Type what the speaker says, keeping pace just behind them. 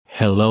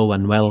Hello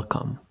and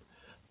welcome.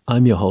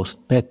 I'm your host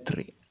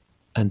Petri,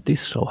 and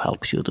this show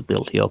helps you to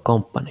build your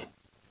company.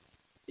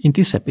 In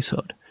this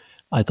episode,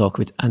 I talk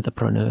with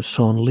entrepreneur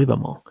Sean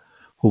Livermore,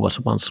 who was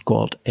once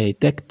called a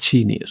tech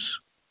genius.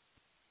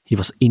 He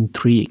was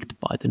intrigued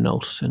by the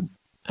notion,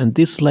 and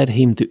this led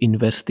him to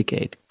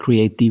investigate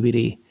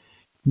creativity,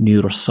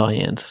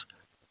 neuroscience,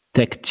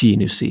 tech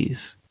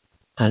geniuses,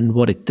 and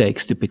what it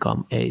takes to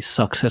become a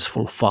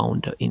successful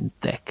founder in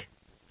tech.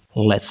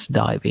 Let's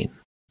dive in.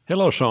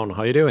 Hello, Sean.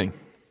 How are you doing?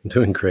 I'm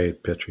doing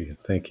great, Petri.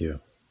 Thank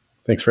you.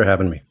 Thanks for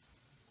having me.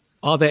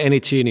 Are there any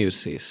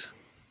geniuses?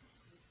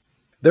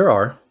 There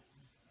are.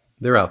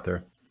 They're out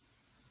there.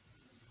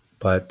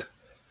 But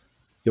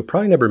you'll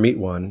probably never meet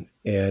one.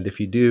 And if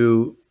you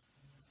do,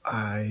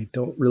 I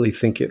don't really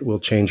think it will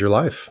change your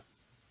life.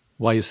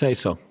 Why you say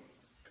so?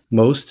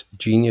 Most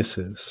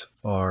geniuses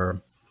are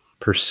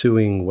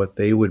pursuing what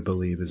they would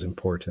believe is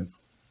important,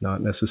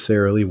 not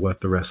necessarily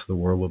what the rest of the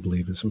world will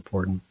believe is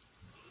important.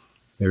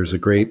 There's a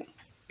great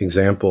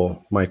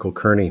example, Michael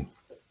Kearney.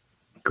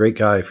 Great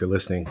guy if you're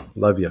listening.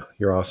 Love you.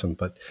 You're awesome.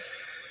 But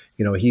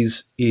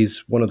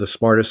he's one of the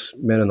smartest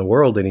men in the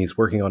world, and he's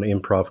working on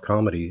improv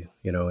comedy,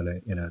 in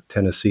a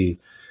Tennessee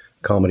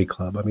comedy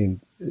club. I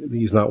mean,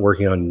 he's not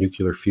working on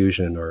nuclear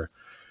fusion or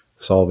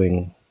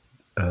solving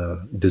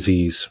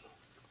disease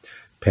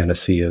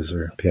panaceas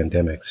or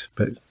pandemics.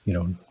 But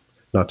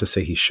not to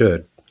say he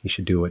should. He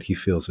should do what he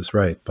feels is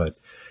right. But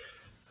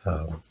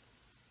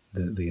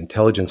the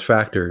intelligence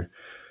factor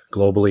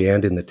globally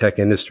and in the tech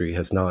industry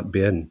has not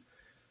been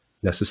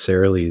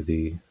necessarily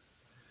the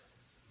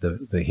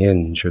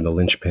hinge or the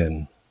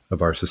linchpin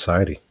of our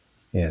society.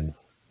 And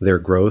their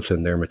growth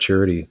and their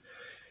maturity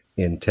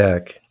in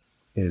tech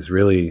is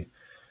really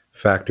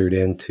factored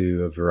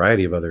into a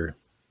variety of other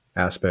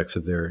aspects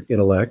of their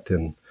intellect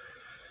and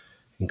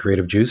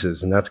creative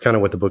juices. And that's kind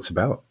of what the book's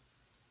about.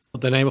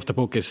 The name of the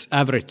book is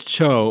Average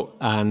Joe,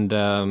 and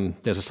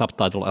there's a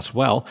subtitle as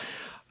well.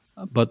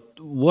 But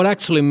what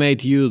actually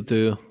made you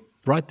to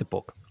write the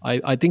book?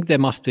 I think there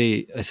must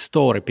be a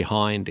story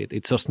behind it.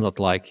 It's just not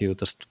like you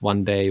just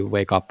one day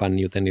wake up and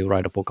then you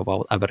write a book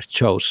about average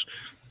Joes,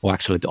 or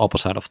actually the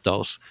opposite of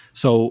those.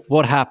 So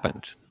what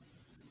happened?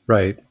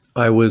 Right.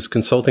 I was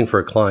consulting for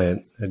a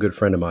client, a good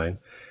friend of mine,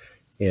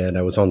 and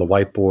I was on the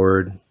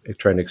whiteboard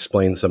trying to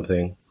explain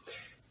something.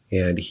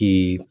 And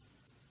he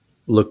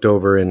looked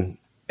over and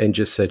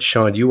just said,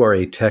 "Sean, you are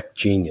a tech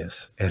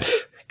genius." And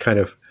kind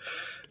of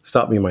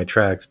stopped me in my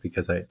tracks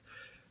because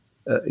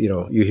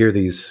you hear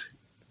these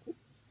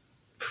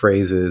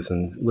phrases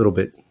and a little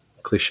bit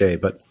cliche,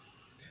 but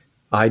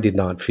I did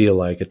not feel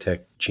like a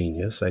tech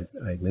genius. I'm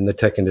in the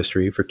tech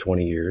industry for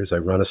 20 years. I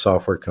run a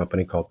software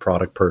company called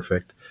Product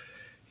Perfect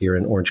here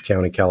in Orange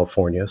County,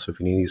 California. So if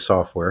you need any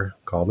software,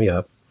 call me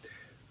up.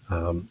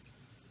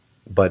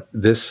 But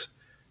this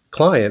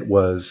client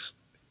was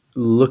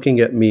looking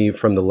at me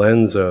from the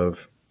lens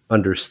of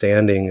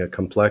understanding a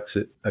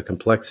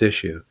complex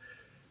issue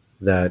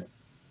that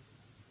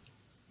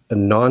a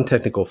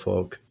non-technical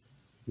folk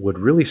would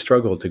really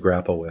struggle to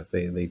grapple with.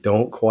 They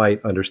don't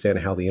quite understand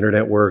how the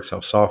internet works, how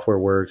software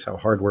works, how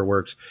hardware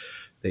works.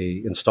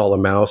 They install a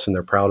mouse and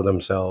they're proud of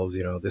themselves.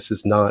 This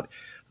is not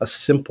a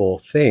simple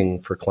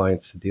thing for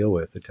clients to deal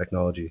with, the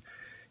technology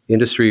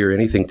industry or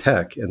anything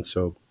tech. And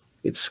so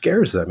it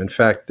scares them. In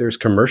fact, there's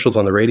commercials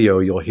on the radio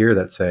you'll hear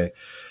that say,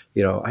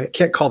 I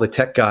can't call the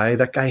tech guy.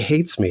 That guy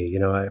hates me.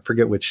 I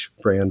forget which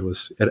brand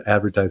was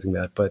advertising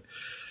that. But,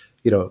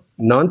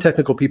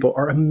 non-technical people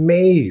are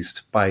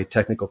amazed by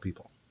technical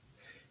people.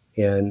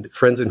 And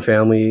friends and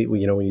family,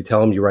 when you tell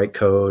them you write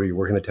code or you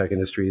work in the tech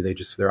industry,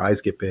 their eyes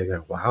get big.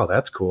 And, wow,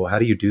 that's cool. How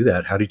do you do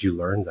that? How did you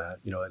learn that?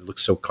 It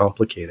looks so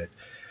complicated.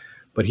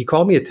 But he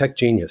called me a tech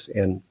genius.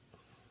 And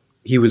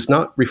he was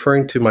not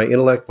referring to my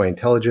intellect, my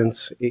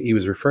intelligence. He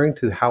was referring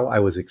to how I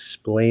was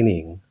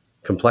explaining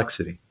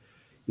complexity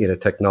in a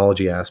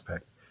technology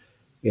aspect.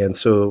 And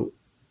so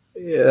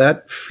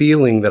that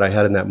feeling that I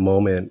had in that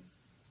moment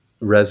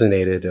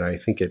resonated. And I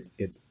think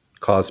it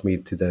caused me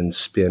to then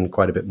spin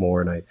quite a bit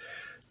more. And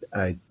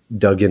I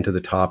dug into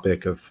the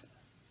topic of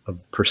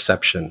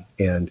perception.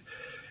 And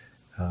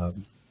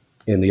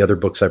in the other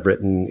books I've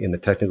written in the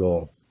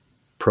technical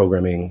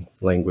programming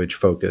language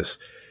focus,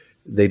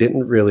 they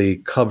didn't really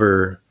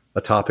cover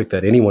a topic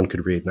that anyone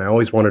could read. And I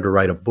always wanted to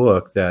write a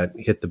book that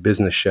hit the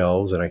business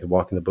shelves and I could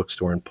walk in the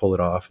bookstore and pull it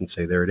off and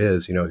say, there it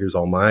is, here's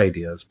all my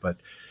ideas. But,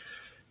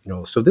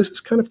 so this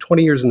is kind of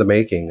 20 years in the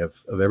making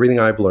of everything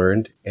I've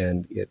learned,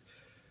 and it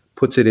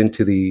puts it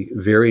into the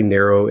very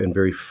narrow and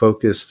very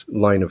focused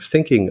line of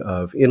thinking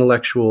of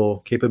intellectual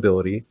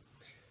capability,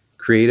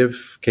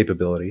 creative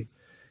capability,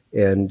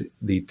 and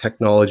the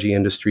technology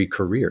industry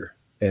career.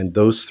 And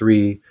those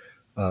three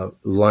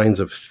lines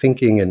of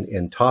thinking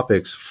and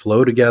topics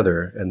flow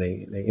together, and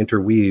they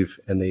interweave,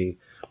 and they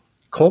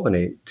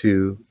culminate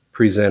to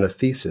present a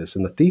thesis.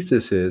 And the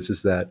thesis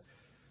is that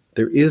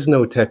there is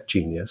no tech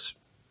genius.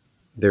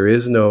 There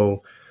is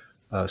no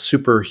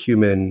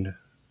superhuman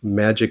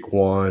magic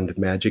wand,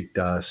 magic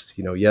dust.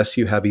 Yes,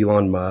 you have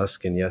Elon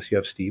Musk, and yes, you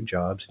have Steve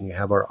Jobs, and you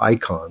have our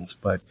icons,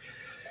 but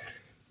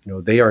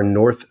They are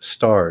north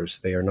stars.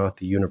 They are not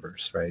the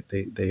universe, right?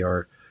 They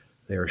are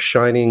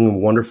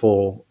shining,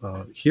 wonderful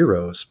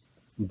heroes,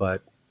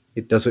 but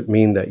it doesn't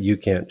mean that you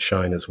can't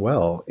shine as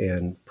well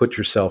and put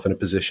yourself in a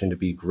position to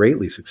be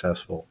greatly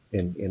successful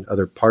in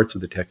other parts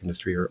of the tech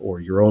industry, or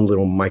your own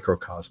little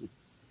microcosm.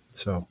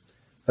 So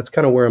that's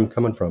kind of where I'm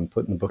coming from,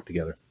 putting the book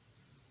together.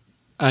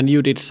 And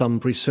you did some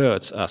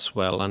research as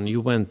well, and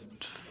you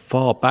went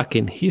far back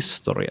in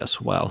history as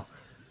well.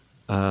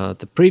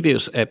 The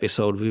previous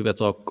episode, we were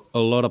talking a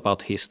lot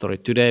about history.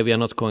 Today, we are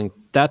not going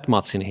that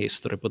much in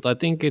history, but I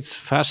think it's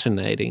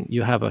fascinating.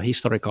 You have a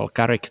historical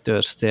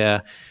characters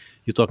there.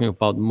 You're talking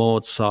about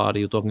Mozart,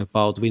 you're talking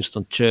about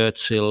Winston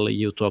Churchill,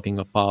 you're talking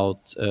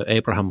about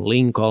Abraham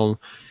Lincoln.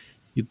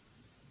 You're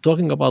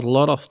talking about a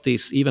lot of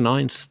these, even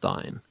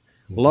Einstein,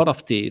 a lot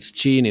of these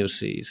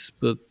geniuses,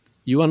 but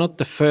you are not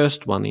the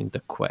first one in the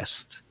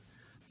quest.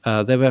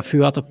 There were a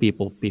few other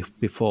people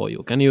before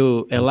you. Can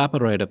you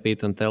elaborate a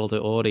bit and tell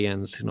the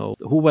audience,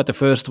 who were the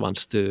first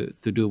ones to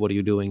do what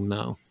you're doing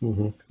now?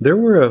 Mm-hmm. There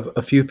were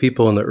a few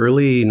people in the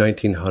early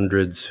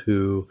 1900s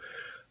who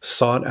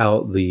sought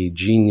out the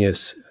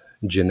genius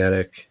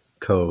genetic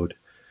code,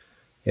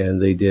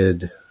 and they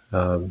did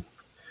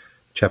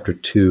chapter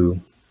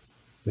 2.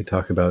 We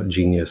talk about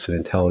genius and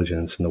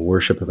intelligence and the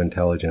worship of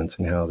intelligence,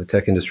 and how the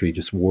tech industry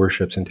just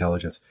worships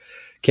intelligence.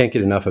 Can't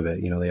get enough of it.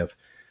 They have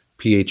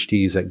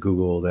PhDs at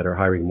Google that are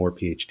hiring more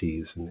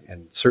PhDs,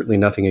 and certainly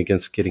nothing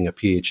against getting a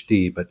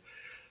PhD, but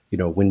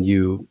when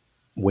you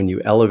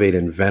elevate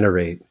and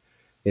venerate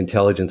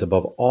intelligence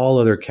above all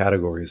other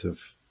categories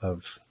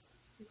of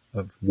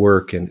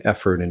work and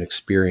effort and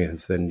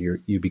experience,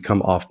 then you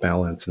become off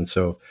balance. And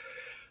so,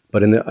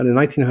 but in the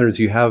 1900s,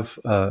 you have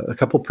a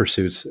couple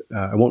pursuits.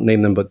 I won't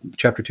name them, but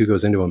chapter 2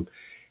 goes into them.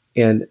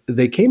 And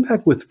they came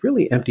back with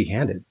really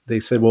empty-handed. They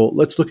said, well,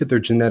 let's look at their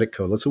genetic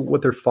code. Let's look at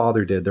what their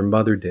father did, their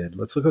mother did.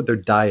 Let's look at their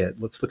diet.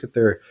 Let's look at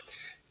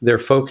their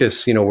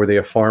focus. Were they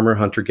a farmer,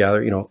 hunter,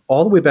 gatherer?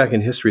 All the way back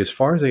in history, as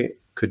far as they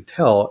could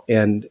tell.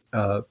 And,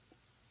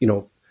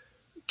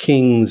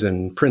 kings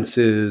and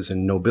princes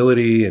and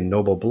nobility and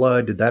noble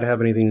blood, did that have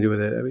anything to do with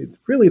it? I mean,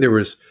 really, there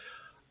was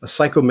a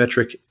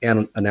psychometric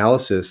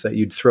analysis that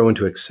you'd throw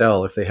into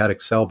Excel, if they had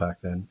Excel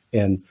back then.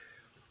 And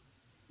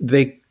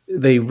they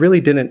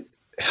really didn't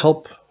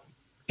help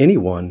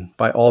anyone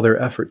by all their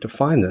effort to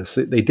find this.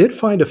 They did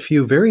find a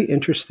few very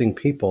interesting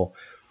people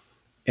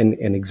and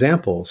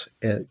examples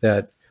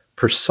that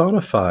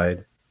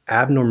personified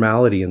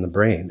abnormality in the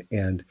brain.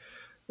 And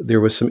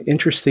there was some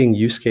interesting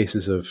use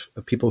cases of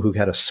people who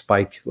had a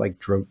spike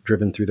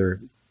driven through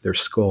their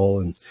skull,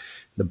 and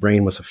the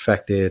brain was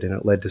affected, and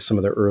it led to some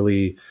of the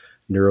early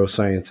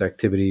neuroscience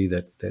activity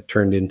that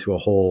turned into a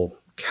whole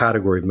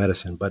category of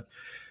medicine. But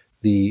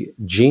the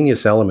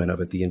genius element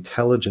of it, the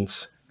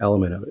intelligence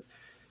element of it,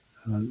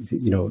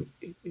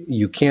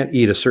 you can't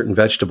eat a certain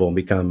vegetable and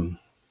become,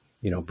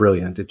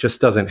 brilliant. It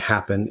just doesn't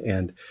happen,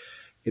 and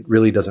it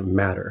really doesn't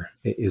matter,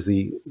 is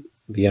the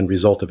end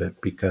result of it,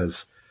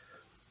 because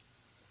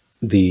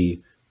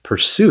the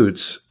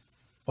pursuits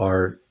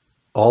are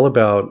all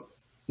about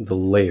the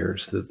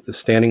layers, the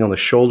standing on the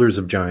shoulders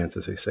of giants,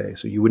 as they say.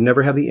 So you would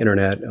never have the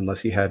internet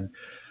unless you had,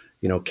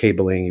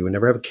 cabling. You would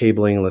never have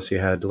cabling unless you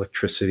had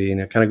electricity. And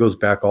it kind of goes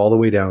back all the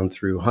way down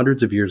through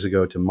hundreds of years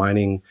ago to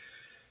mining,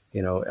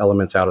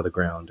 elements out of the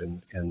ground.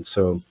 And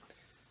so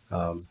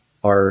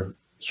our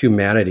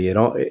humanity,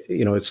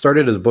 it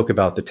started as a book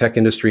about the tech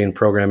industry and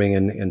programming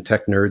and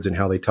tech nerds and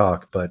how they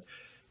talk, but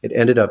it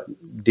ended up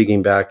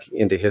digging back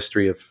into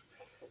history of,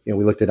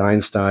 we looked at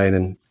Einstein,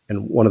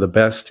 and one of the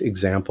best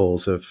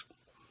examples of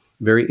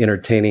very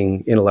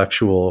entertaining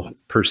intellectual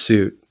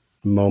pursuit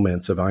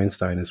moments of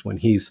Einstein is when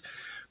he's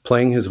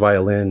playing his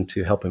violin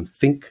to help him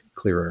think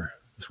clearer.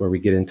 That's where we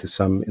get into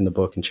some in the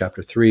book in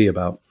chapter 3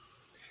 about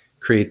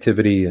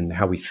creativity and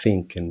how we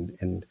think,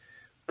 and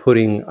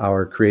putting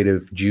our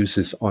creative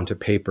juices onto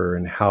paper,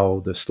 and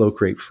how the Slow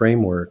Create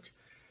framework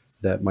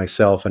that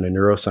myself and a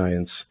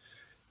neuroscience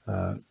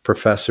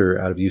professor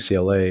out of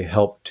UCLA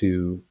helped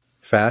to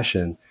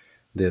fashion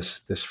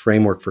this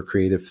framework for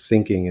creative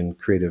thinking and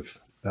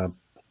creative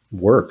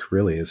work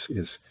really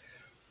is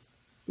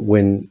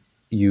when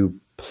you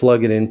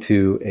plug it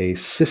into a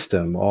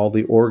system, all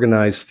the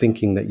organized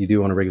thinking that you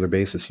do on a regular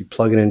basis, you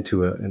plug it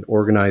into an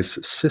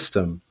organized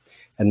system,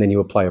 and then you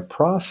apply a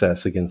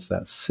process against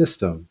that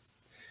system,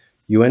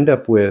 you end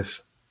up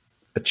with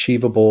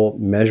achievable,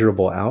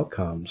 measurable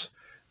outcomes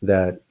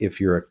that if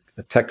you're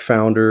a tech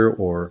founder,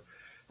 or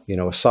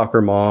a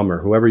soccer mom, or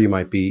whoever you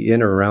might be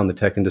in or around the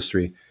tech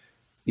industry,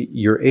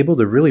 you're able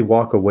to really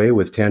walk away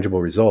with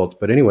tangible results.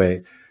 But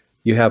anyway,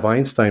 you have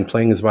Einstein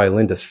playing his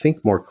violin to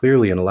think more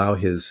clearly and allow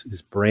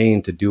his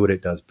brain to do what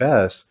it does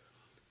best.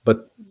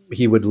 But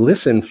he would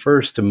listen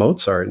first to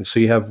Mozart. And so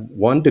you have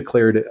one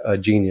declared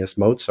genius,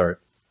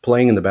 Mozart,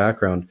 playing in the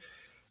background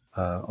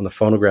on the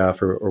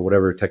phonograph or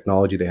whatever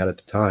technology they had at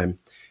the time.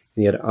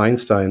 And you had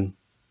Einstein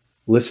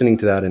listening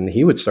to that, and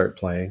he would start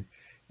playing.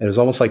 And it was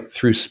almost like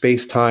through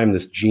space-time,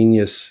 this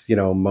genius,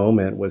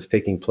 moment was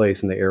taking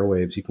place in the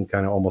airwaves. You can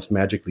kind of almost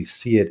magically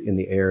see it in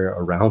the air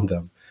around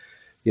them.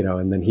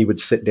 and then he would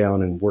sit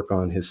down and work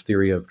on his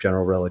theory of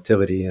general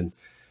relativity. And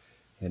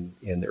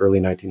in the early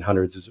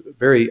 1900s, it was a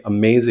very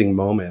amazing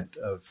moment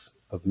of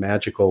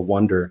magical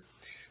wonder,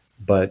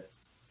 but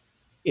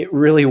it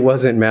really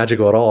wasn't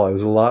magical at all. It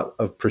was a lot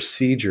of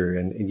procedure.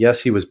 And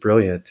yes, he was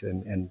brilliant.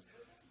 And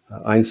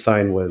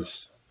Einstein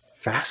was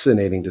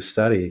fascinating to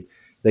study.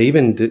 They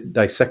even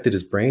dissected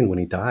his brain when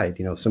he died.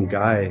 Some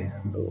guy,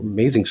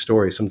 amazing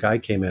story. Some guy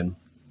came in,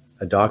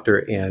 a doctor,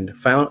 and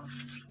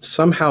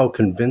somehow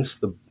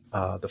convinced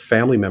the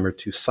family member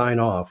to sign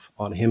off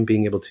on him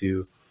being able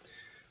to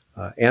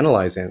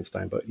analyze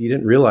Einstein. But he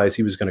didn't realize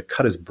he was going to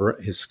cut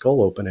his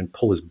skull open and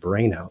pull his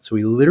brain out. So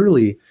he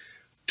literally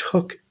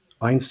took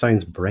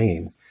Einstein's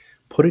brain,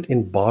 put it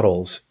in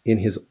bottles in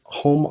his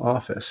home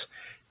office,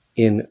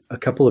 in a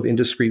couple of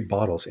indiscreet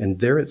bottles, and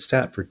there it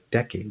sat for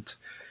decades.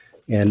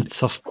 And it's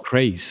just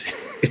crazy.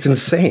 It's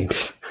insane.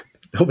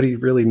 Nobody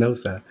really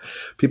knows that.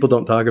 People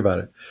don't talk about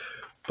it.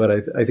 But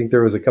I think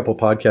there was a couple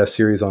podcast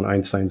series on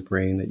Einstein's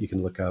brain that you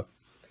can look up,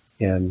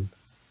 and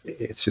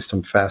it's just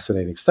some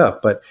fascinating stuff.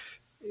 But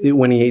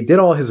when he did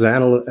all his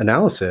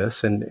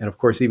analysis, and of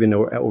course, even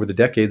over the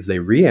decades, they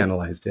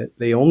reanalyzed it,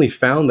 they only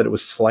found that it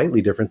was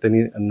slightly different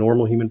than a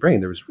normal human brain.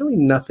 There was really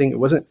nothing. It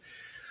wasn't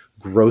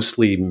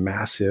grossly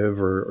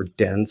massive or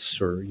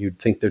dense, or you'd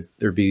think that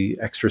there'd be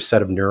extra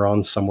set of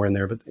neurons somewhere in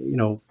there. But,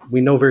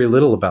 we know very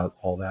little about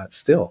all that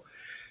still.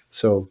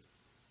 So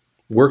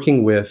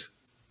working with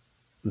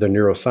the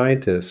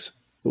neuroscientists,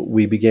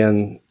 we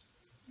began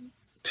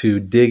to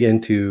dig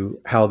into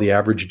how the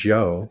average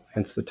Joe,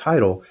 hence the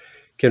title,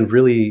 can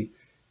really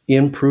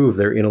improve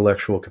their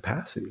intellectual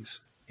capacities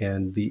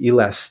and the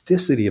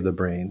elasticity of the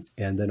brain,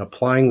 and then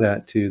applying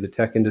that to the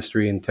tech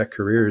industry and tech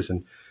careers.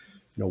 And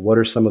what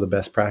are some of the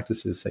best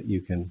practices that you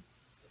can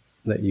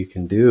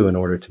do in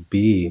order to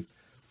be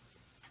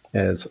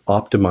as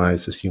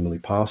optimized as humanly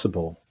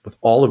possible with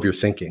all of your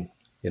thinking,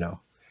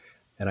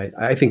 And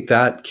I think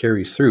that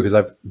carries through, because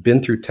I've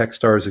been through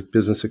Techstars,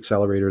 business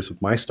accelerators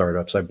with my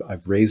startups.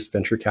 I've raised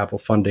venture capital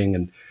funding,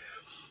 and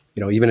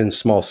even in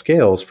small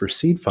scales for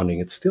seed funding,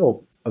 it's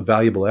still a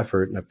valuable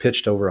effort. And I've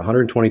pitched over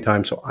 120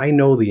 times, so I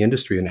know the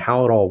industry and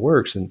how it all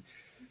works. And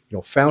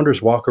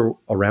founders walk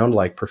around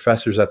like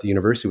professors at the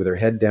university with their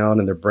head down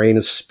and their brain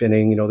is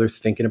spinning. They're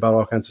thinking about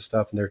all kinds of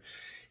stuff, and they're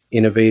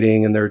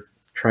innovating, and they're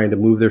trying to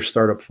move their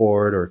startup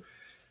forward. Or,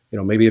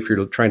 maybe if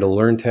you're trying to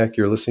learn tech,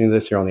 you're listening to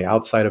this, you're on the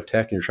outside of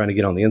tech and you're trying to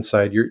get on the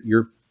inside,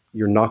 you're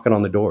knocking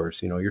on the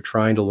doors. You're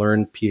trying to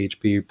learn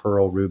PHP,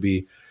 Perl,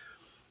 Ruby,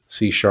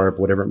 C#,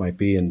 whatever it might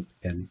be,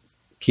 and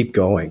keep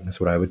going. That's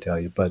what I would tell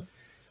you. But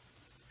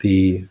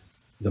the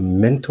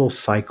mental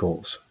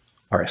cycles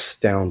are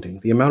astounding.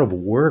 The amount of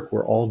work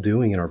we're all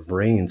doing in our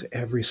brains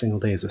every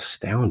single day is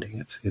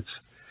astounding.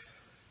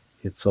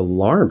 It's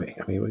alarming.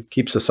 I mean, it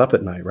keeps us up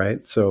at night,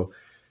 right? So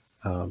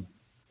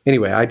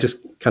anyway, I just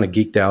kind of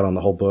geeked out on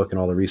the whole book and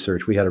all the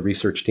research. We had a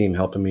research team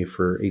helping me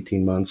for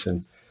 18 months,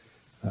 and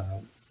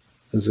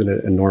there's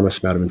an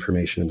enormous amount of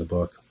information in the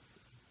book.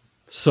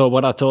 So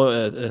what I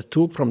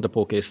took from the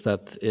book is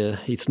that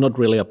it's not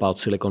really about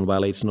Silicon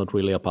Valley. It's not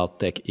really about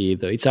tech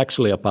either. It's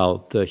actually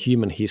about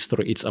human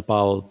history. It's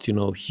about,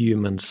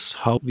 humans,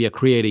 how we are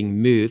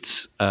creating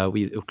myths,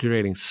 we are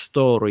creating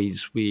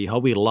stories, how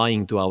we're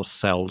lying to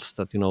ourselves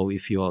that,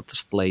 if you are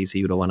just lazy,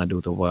 you don't want to do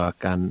the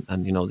work. And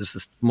this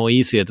is more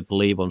easier to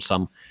believe on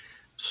some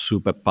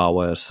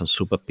superpowers and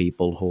super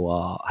people who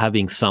are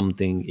having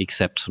something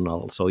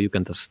exceptional. So you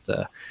can just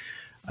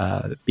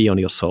be on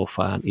your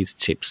sofa and eat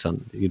chips,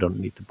 and you don't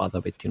need to bother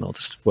with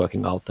just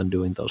working out and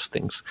doing those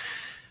things.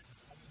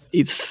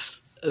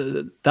 It's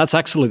that's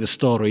actually the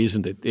story,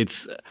 isn't it?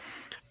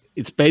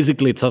 It's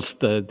basically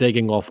just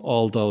taking off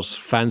all those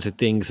fancy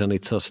things, and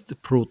it's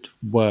just brute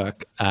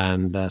work.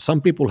 And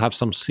some people have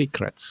some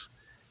secrets,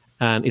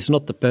 and it's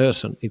not the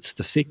person, it's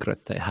the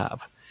secret they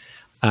have.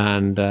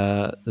 And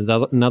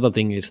another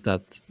thing is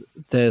that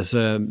there's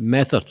a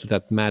method to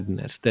that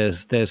madness.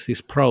 There's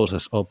this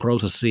process or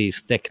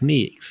processes,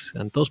 techniques,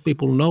 and those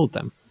people know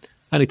them.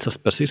 And it's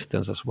just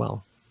persistence as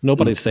well.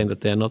 Nobody's saying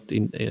that they're not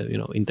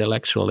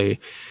intellectually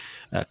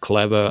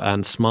clever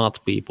and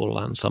smart people,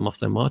 and some of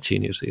them are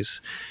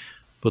geniuses.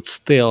 But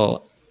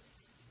still,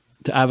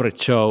 the average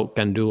Joe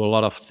can do a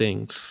lot of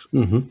things.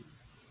 Mm-hmm.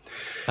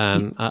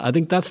 And I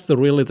think that's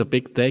really the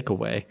big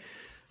takeaway.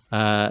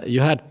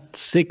 You had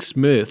 6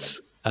 myths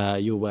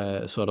you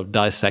were sort of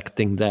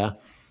dissecting there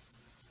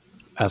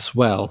as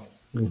well.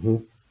 Mm-hmm.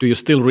 Do you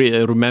still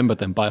remember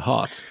them by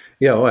heart?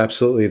 Yeah,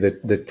 absolutely.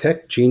 The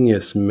tech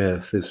genius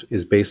myth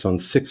is based on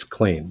 6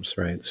 claims,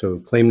 right? So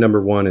claim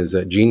number 1 is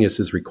that genius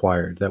is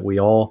required, that we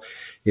all,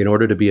 in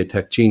order to be a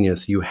tech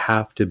genius, you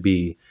have to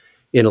be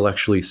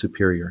intellectually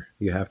superior.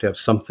 You have to have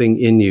something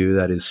in you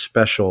that is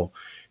special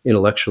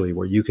intellectually,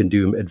 where you can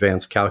do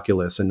advanced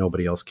calculus and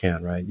nobody else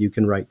can, right? You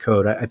can write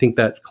code. I think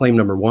that claim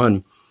number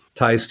 1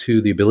 ties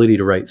to the ability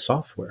to write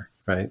software,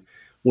 right?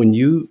 When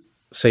you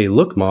say,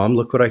 look, mom,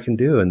 look what I can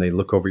do, and they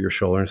look over your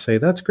shoulder and say,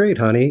 that's great,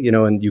 honey,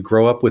 and you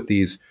grow up with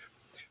these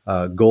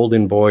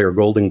golden boy or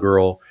golden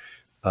girl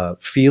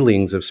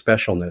feelings of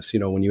specialness.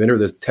 When you enter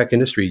the tech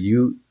industry,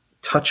 you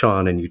touch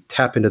on and you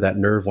tap into that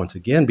nerve once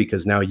again,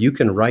 because now you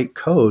can write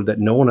code that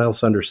no one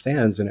else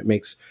understands, and it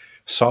makes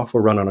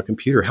software run on a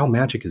computer. How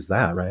magic is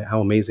that, right? How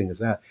amazing is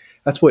that?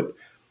 That's what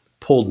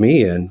pulled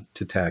me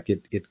into tech.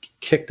 It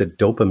kicked a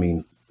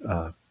dopamine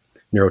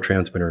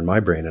neurotransmitter in my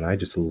brain, and I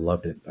just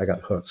loved it. I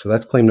got hooked. So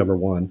that's claim number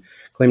one.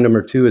 Claim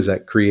number two is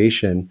that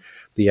creation,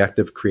 the act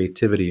of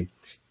creativity,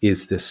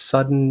 is this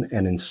sudden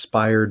and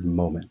inspired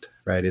moment,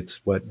 right?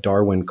 It's what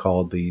Darwin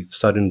called the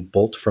sudden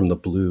bolt from the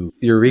blue.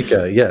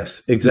 Eureka,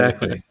 yes,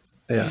 exactly.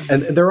 Yeah,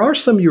 and there are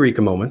some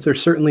eureka moments.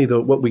 There's certainly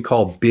what we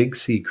call big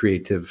C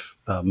creative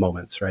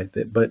moments, right?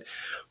 But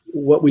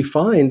what we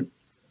find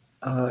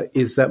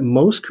is that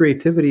most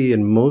creativity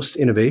and most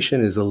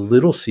innovation is a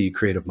little c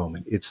creative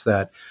moment. It's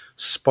that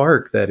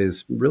spark that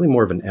is really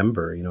more of an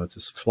ember. It's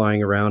just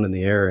flying around in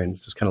the air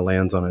and just kind of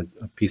lands on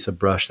a piece of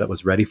brush that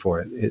was ready for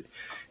it.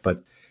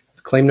 But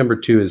claim number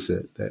two is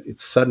that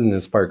it's sudden and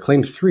inspired.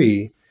 Claim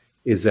three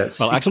is that...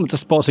 Well, actually,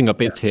 just pausing a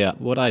bit here,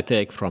 what I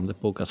take from the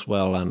book as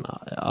well, and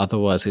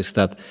otherwise, is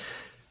that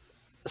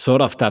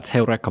sort of that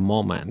Heureka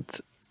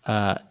moment,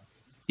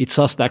 it's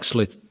just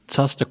actually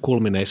just a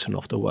culmination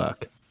of the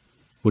work.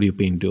 What you've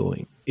been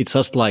doing. It's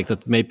just like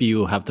that maybe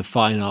you have the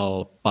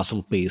final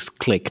puzzle piece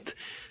clicked,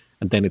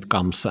 and then it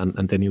comes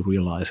and then you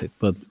realize it.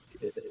 But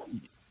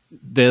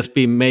there's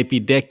been maybe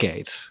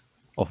decades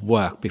of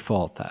work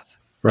before that.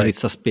 Right. And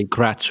it's just been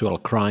gradual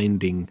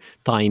grinding,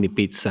 tiny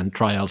bits and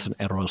trials and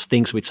errors,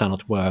 things which are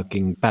not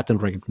working, pattern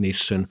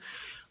recognition,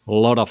 a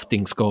lot of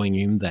things going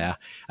in there.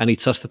 And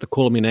it's just at the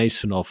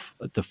culmination of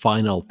the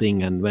final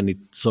thing, and when it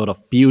sort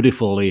of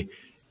beautifully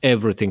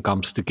everything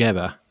comes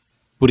together.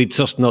 But it's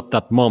just not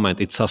that moment.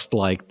 It's just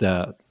like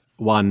the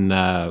one,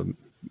 I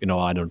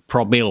don't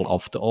promille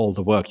of all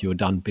the work you've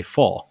done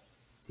before.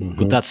 Mm-hmm.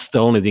 But that's the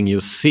only thing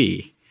you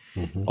see,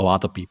 or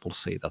other people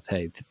see that,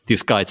 hey,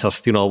 this guy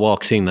just,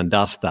 walks in and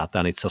does that,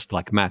 and it's just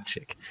like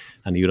magic,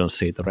 and you don't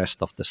see the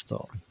rest of the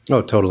story.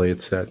 Oh, totally.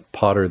 It's that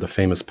Potter, the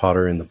famous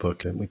Potter in the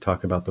book, and we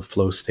talk about the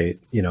flow state,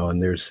 and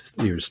there's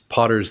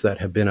potters that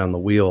have been on the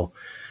wheel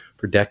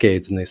for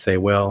decades, and they say,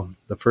 well,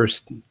 the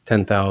first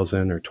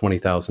 10,000 or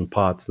 20,000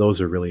 pots, those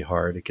are really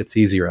hard. It gets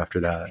easier after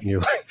that. And you're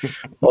like,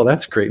 oh,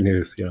 that's great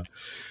news.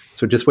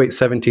 So just wait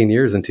 17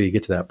 years until you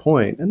get to that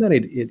point, and then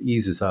it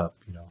eases up.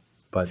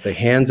 But the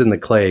hands in the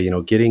clay,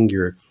 getting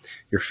your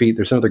feet.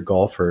 There's another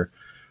golfer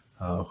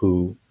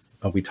who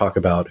we talk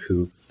about,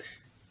 who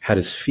had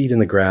his feet in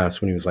the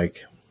grass when he was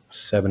like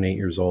 7, 8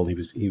 years old.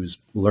 He was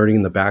learning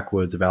in the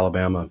backwoods of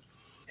Alabama,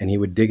 and he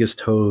would dig his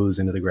toes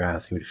into the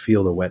grass. He would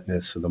feel the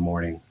wetness of the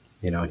morning.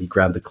 He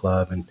grabbed the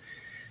club,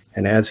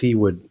 and as he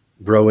would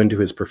grow into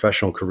his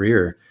professional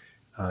career,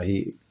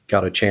 he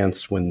got a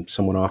chance when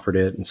someone offered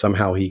it, and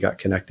somehow he got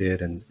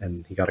connected,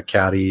 and he got a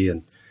caddy,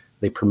 and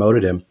they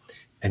promoted him,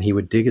 and he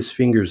would dig his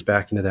fingers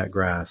back into that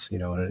grass,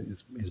 and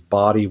his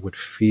body would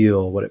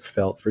feel what it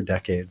felt for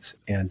decades.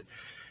 And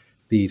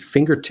the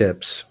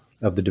fingertips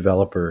of the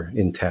developer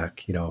in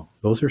tech,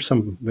 those are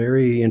some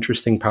very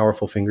interesting,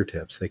 powerful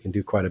fingertips. They can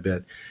do quite a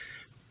bit,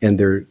 and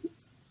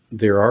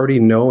they're already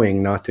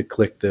knowing not to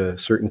click the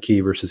certain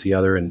key versus the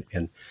other.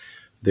 And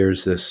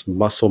there's this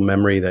muscle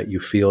memory that you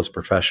feel as a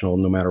professional,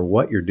 no matter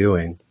what you're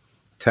doing,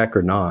 tech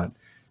or not,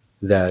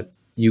 that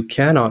you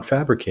cannot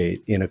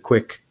fabricate in a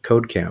quick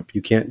code camp.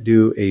 You can't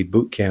do a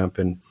boot camp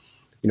and,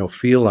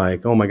 feel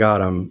like, oh my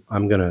God,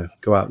 I'm going to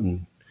go out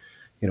and,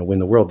 win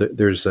the world.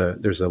 There's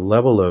a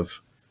level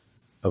of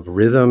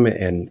rhythm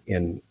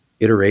and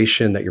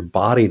iteration that your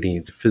body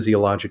needs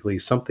physiologically.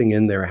 Something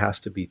in there has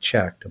to be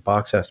checked. A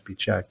box has to be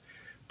checked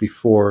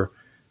before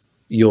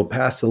you'll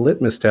pass the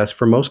litmus test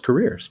for most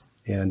careers,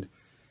 and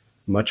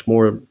much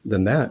more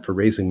than that for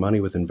raising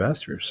money with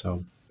investors.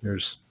 So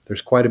there's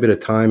quite a bit of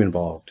time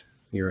involved.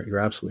 You're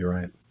absolutely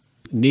right.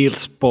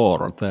 Niels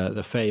Bohr,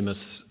 the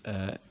famous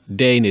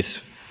Danish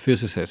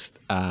physicist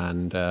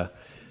and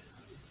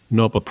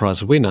Nobel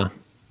Prize winner,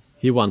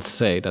 he once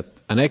said that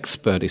an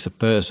expert is a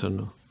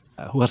person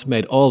who has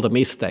made all the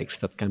mistakes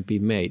that can be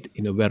made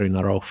in a very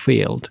narrow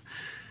field.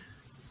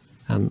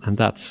 And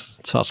that's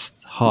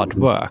just hard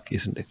work,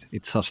 isn't it?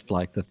 It's just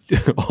like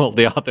that all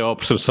the other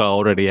options are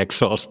already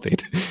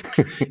exhausted.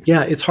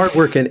 Yeah, it's hard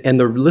work. And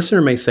the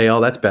listener may say, oh,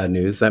 that's bad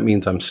news. That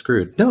means I'm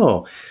screwed.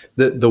 No,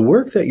 the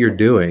work that you're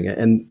doing,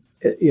 and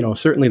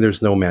certainly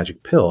there's no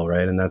magic pill,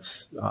 right? And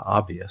that's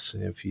obvious.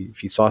 And if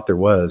you thought there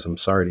was, I'm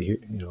sorry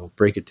to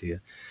break it to you.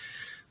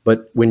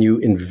 But when you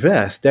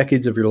invest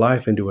decades of your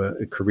life into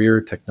a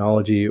career,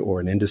 technology, or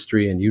an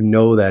industry, and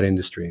that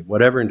industry,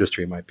 whatever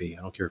industry it might be,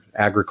 I don't care if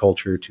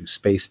agriculture to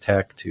space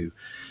tech to,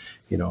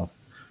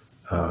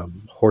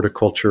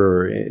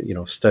 horticulture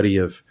or, study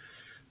of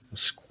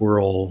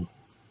squirrel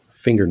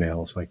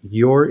fingernails, like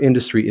your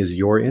industry is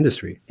your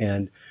industry.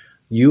 And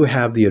you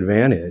have the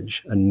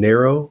advantage, a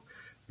narrow,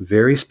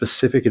 very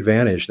specific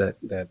advantage that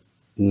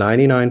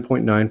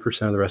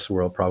 99.9% of the rest of the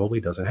world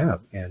probably doesn't have.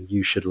 And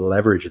you should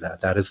leverage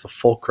that. That is the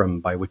fulcrum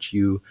by which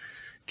you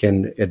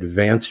can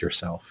advance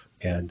yourself.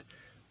 And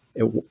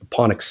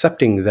upon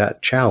accepting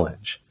that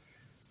challenge,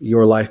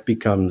 your life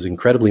becomes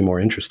incredibly more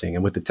interesting.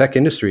 And with the tech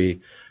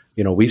industry,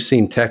 we've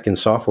seen tech and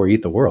software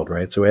eat the world,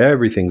 right? So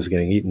everything's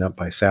getting eaten up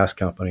by SaaS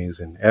companies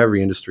in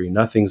every industry.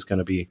 Nothing's going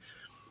to be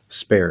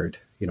spared,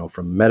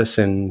 from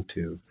medicine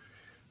to,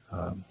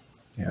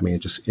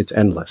 it's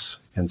endless.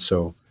 And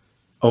so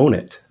own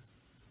it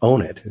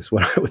is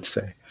what I would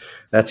say.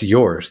 That's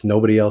yours.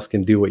 Nobody else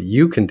can do what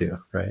you can do,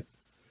 right?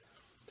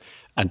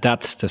 And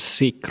that's the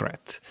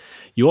secret.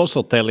 You're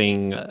also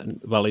telling,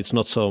 well, it's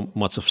not so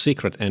much of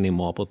secret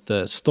anymore, but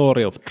the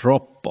story of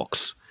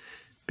Dropbox,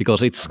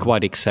 because it's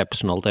quite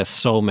exceptional. There's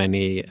so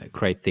many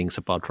great things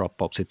about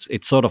Dropbox.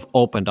 It sort of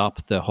opened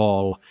up the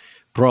whole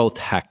growth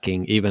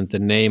hacking. Even the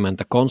name and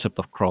the concept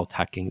of growth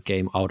hacking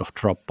came out of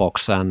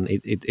Dropbox, and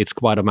it's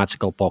quite a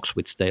magical box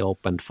which they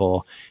opened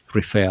for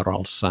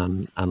referrals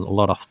and a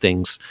lot of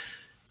things.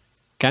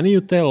 Can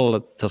you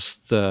tell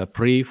just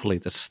briefly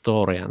the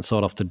story and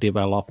sort of the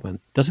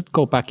development? Does it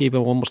go back even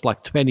almost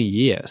like 20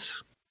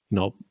 years?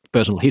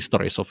 Personal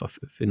histories of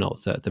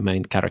the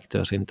main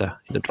characters in the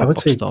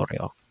Dropbox story.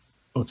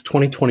 It's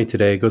 2020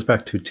 today. It goes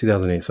back to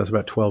 2008, so that's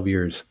about 12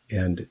 years,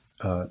 and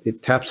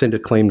it taps into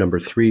claim number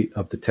 3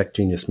 of the Tech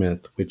Genius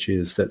myth, which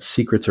is that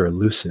secrets are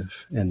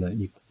elusive and that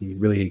you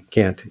really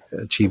can't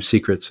achieve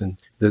secrets. And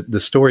the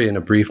story, in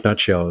a brief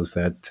nutshell, is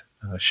that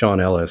Sean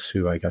Ellis,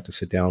 who I got to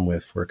sit down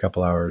with for a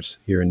couple hours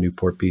here in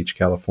Newport Beach,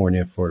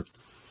 California, for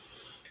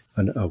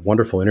a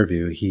wonderful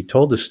interview, he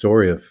told the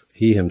story of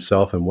he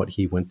himself and what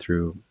he went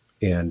through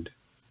and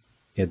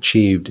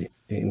achieved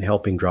in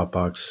helping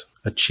Dropbox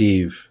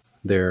achieve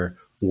their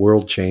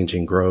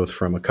world-changing growth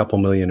from a couple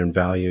million in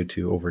value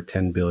to over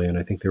 10 billion.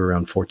 I think they were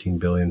around 14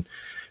 billion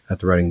at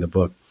the writing of the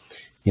book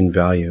in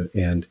value.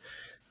 And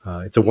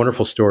it's a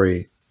wonderful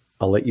story.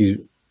 I'll let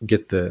you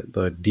get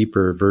the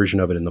deeper version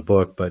of it in the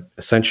book, but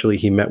essentially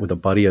he met with a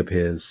buddy of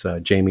his,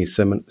 Jamie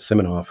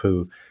Siminoff,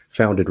 who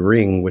founded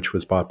Ring, which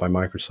was bought by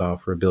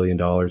Microsoft for $1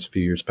 billion a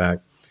few years back,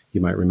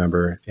 you might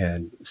remember.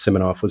 And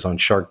Siminoff was on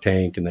Shark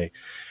Tank, and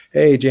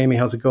hey, Jamie,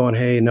 how's it going?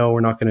 Hey, no, we're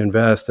not going to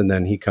invest. And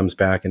then he comes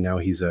back, and now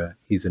he's an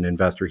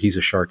investor. He's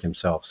a shark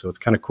himself. So it's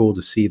kind of cool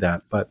to see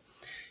that. But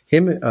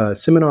him,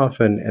 Siminoff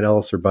and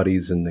Ellis are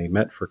buddies, and they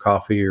met for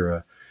coffee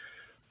or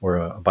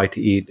a bite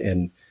to eat.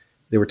 And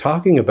they were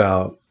talking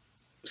about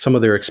some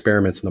of their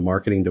experiments in the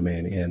marketing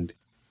domain. And,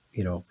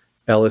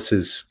 Ellis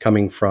is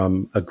coming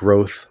from a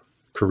growth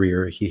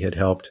career. He had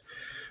helped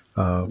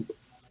 3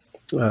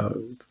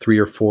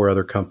 or 4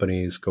 other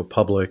companies go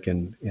public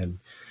and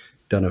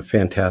done a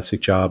fantastic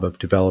job of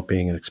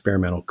developing an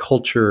experimental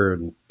culture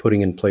and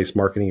putting in place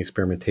marketing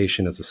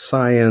experimentation as a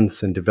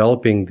science and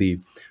developing the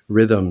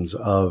rhythms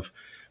of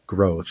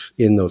growth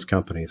in those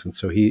companies. And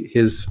so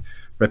his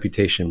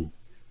reputation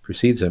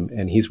precedes him,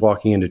 and he's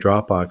walking into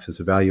Dropbox as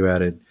a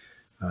value-added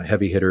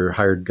heavy hitter,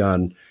 hired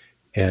gun,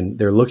 and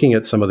they're looking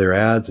at some of their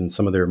ads and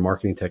some of their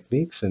marketing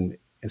techniques, and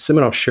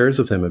Siminoff shares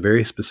with him a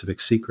very specific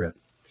secret,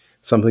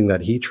 something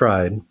that he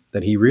tried,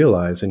 that he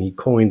realized, and he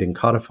coined and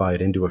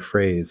codified into a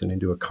phrase and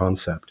into a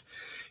concept.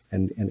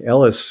 And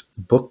Ellis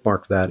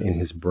bookmarked that in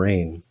his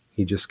brain.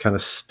 He just kind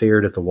of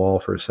stared at the wall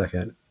for a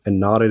second and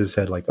nodded his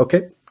head like,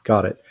 okay,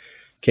 got it.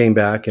 Came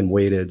back and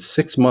waited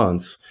 6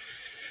 months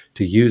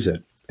to use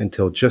it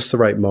until just the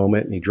right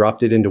moment. And he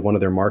dropped it into one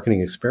of their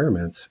marketing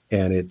experiments,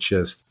 and it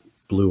just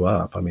blew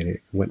up. I mean,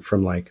 it went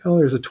from like, oh,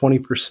 there's a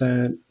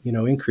 20%,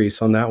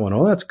 increase on that one.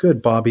 Oh, that's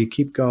good, Bobby,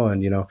 keep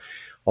going.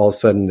 All of a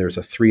sudden there's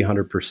a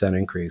 300%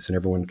 increase, and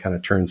everyone kind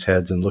of turns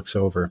heads and looks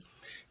over.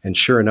 And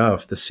sure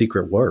enough, the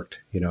secret worked,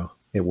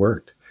 it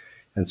worked.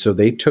 And so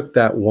they took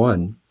that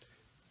one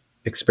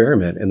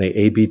experiment and they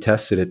A/B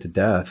tested it to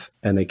death,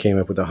 and they came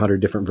up with 100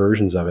 different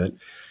versions of it.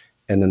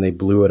 And then they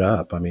blew it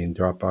up. I mean,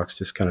 Dropbox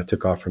just kind of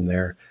took off from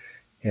there.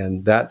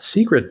 And that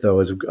secret, though,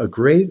 is a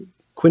great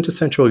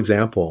quintessential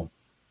example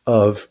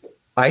of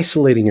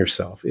isolating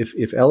yourself.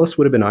 If Ellis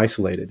would have been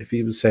isolated, if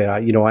he would say,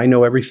 I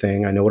know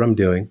everything, I know what I'm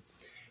doing,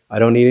 I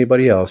don't need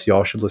anybody else,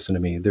 y'all should listen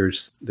to me,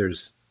 there's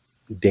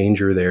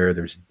danger there.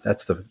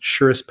 That's the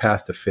surest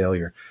path to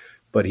failure.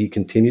 But he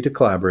continued to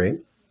collaborate,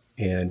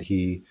 and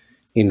he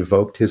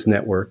invoked his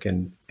network,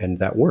 and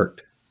that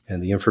worked.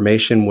 And the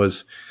information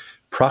was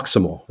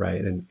proximal,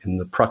 right? And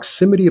the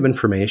proximity of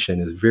information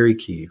is very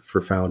key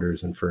for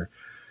founders and for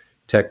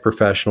tech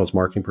professionals,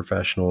 marketing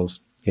professionals,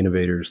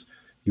 innovators.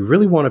 You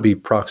really want to be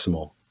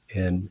proximal.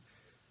 And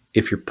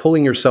if you're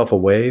pulling yourself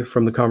away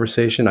from the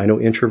conversation, I know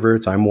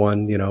introverts, I'm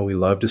one, we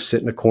love to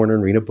sit in a corner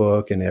and read a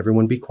book and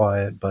everyone be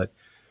quiet, but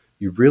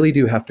you really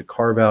do have to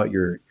carve out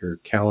your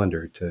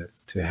calendar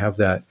to have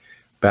that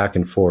back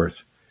and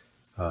forth,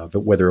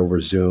 but whether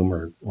over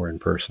Zoom or in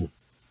person.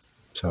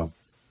 So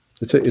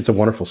it's a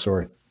wonderful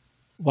story.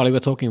 While you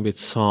were talking with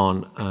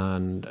Sean,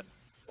 and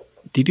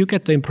did you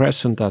get the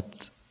impression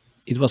that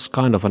it was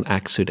kind of an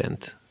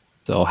accident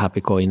or happy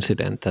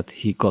coincidence that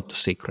he got the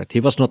secret? He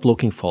was not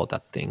looking for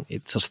that thing.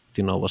 It just,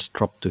 was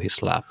dropped to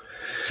his lap.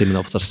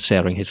 Siminoff just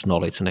sharing his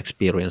knowledge and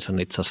experience, and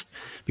it just,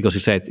 because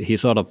he said he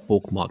sort of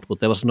bookmarked, but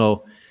there was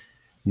no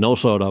no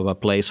sort of a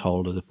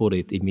placeholder to put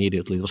it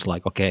immediately. It was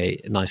like, okay,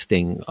 nice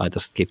thing. I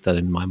just keep that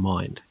in my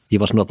mind. He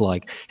was not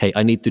like, hey,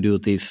 I need to do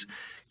this.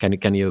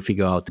 Can you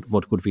figure out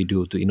what could we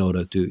do in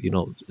order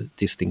to,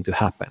 this thing to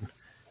happen?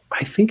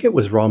 I think it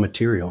was raw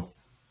material.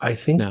 I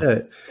think Yeah.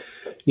 that,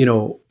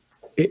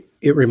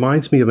 it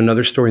reminds me of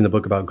another story in the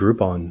book about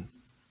Groupon.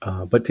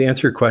 But to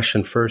answer your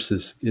question first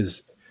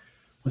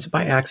was it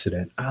by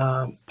accident?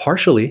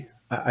 Partially.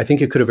 I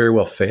think it could have very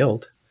well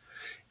failed.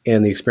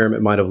 And the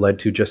experiment might have led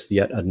to just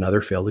yet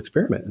another failed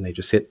experiment. And they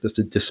just hit the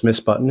dismiss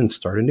button and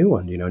start a new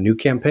one, new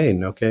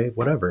campaign. Okay,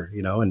 whatever,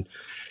 and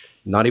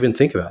not even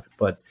think about it.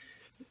 But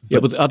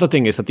the other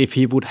thing is that if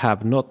he would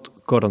have not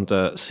gotten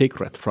the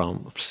secret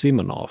from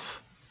Simonov,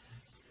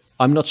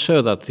 I'm not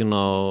sure that,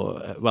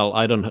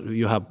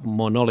 you have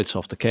more knowledge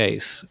of the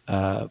case,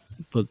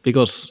 but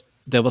because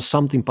there was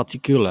something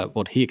particular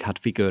what he had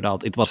figured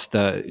out. It was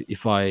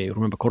if I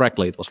remember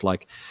correctly, it was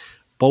like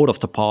both of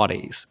the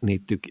parties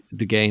need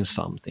to gain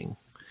something.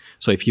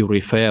 So if you're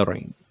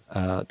referring,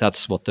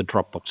 that's what the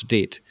Dropbox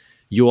did.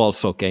 You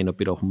also gain a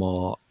bit of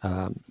more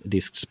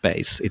disk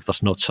space. It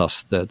was not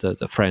just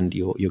the friend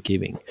you're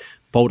giving.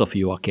 Both of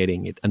you are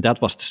getting it. And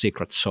that was the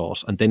secret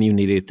sauce. And then you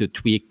needed to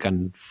tweak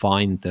and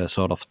find the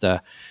sort of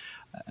the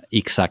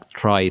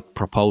exact right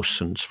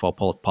proportions for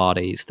both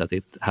parties that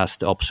it has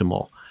the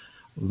optimal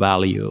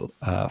value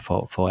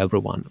for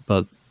everyone.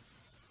 But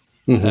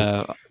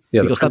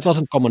because that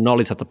wasn't common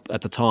knowledge at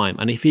the time.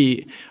 And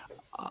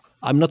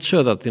I'm not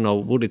sure that,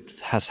 would it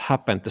has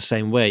happened the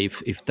same way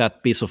if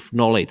that piece of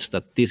knowledge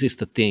that this is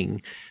the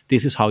thing,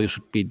 this is how you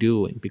should be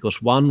doing.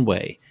 Because one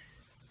way,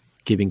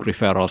 giving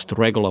referrals the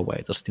regular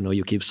way, just,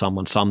 you give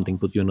someone something,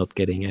 but you're not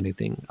getting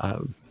anything.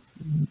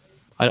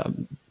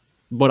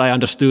 What I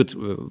understood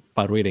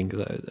by reading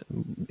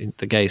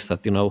the case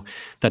that,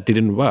 that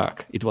didn't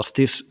work. It was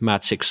this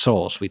magic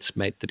sauce which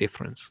made the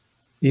difference.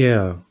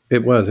 Yeah,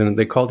 it was. And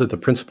they called it the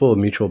principle of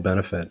mutual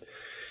benefit.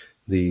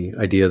 The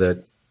idea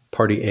that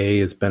party A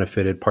is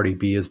benefited, party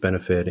B is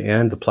benefited,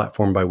 and the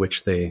platform by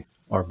which they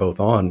are both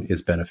on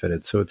is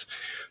benefited. So it's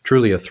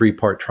truly a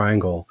three-part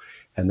triangle,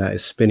 and that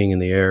is spinning in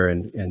the air.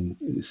 And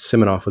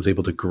Simonov was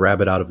able to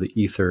grab it out of the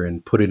ether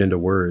and put it into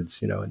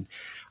words, and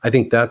I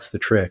think that's the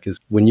trick, is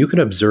when you can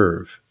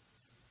observe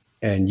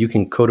and you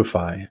can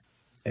codify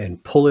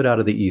and pull it out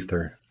of the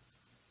ether,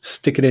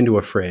 stick it into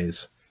a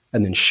phrase,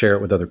 and then share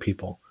it with other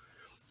people,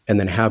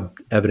 and then have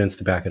evidence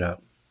to back it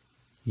up.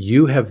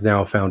 You have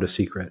now found a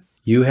secret.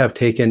 You have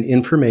taken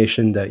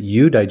information that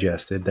you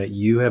digested, that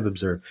you have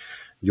observed.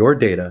 Your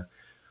data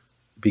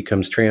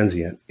becomes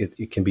transient.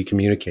 It can be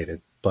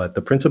communicated. But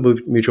the principle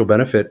of mutual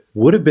benefit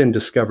would have been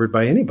discovered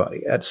by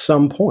anybody at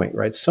some point,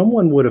 right?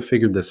 Someone would have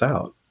figured this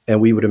out. And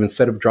we would have,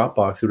 instead of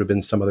Dropbox, it would have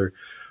been some other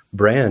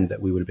brand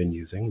that we would have been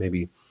using.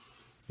 Maybe,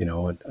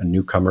 a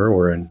newcomer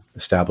or an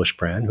established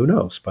brand. Who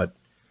knows? But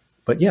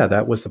yeah,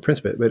 that was the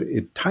principle. But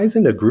it ties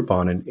into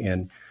Groupon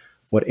and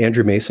what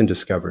Andrew Mason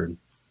discovered,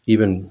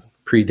 even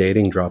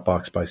predating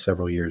Dropbox by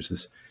several years,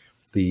 is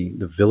the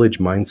village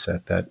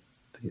mindset, that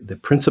the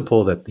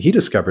principle that he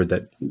discovered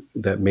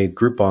that made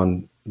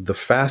Groupon the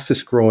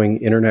fastest growing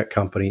internet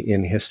company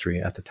in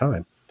history at the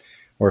time,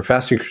 or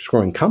fastest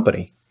growing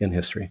company in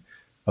history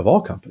of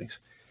all companies,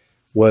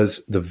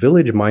 was the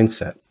village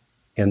mindset.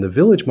 And the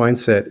village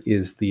mindset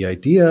is the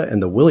idea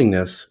and the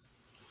willingness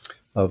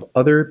of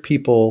other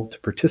people to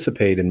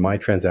participate in my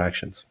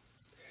transactions.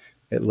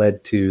 It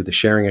led to the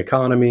sharing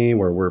economy,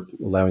 where we're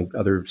allowing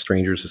other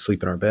strangers to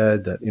sleep in our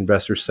bed, that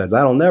investors said,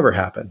 that'll never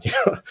happen.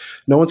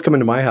 No one's coming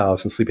to my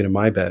house and sleeping in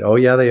my bed. Oh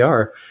yeah, they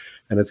are.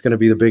 And it's going to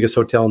be the biggest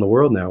hotel in the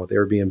world now with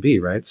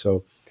Airbnb, right?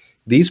 So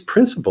these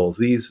principles,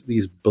 these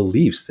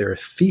beliefs, they're a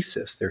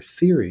thesis, they're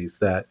theories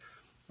that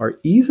are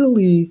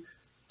easily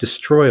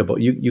destroyable.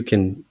 You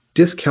can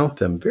discount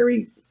them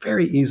very,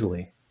 very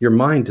easily. Your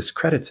mind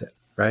discredits it,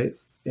 right?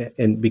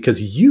 And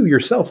because you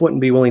yourself wouldn't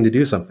be willing to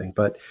do something.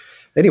 But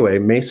anyway,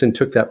 Mason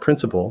took that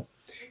principle,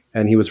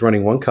 and he was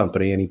running one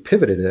company, and he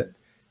pivoted it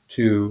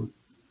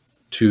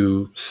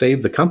to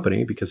save the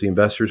company, because the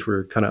investors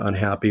were kind of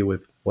unhappy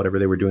with whatever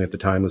they were doing at the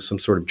time, with some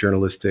sort of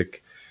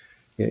journalistic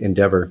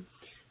endeavor.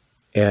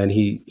 And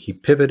he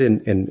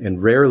pivoted,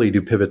 and rarely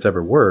do pivots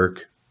ever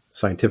work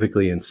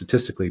scientifically and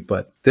statistically,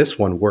 but this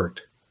one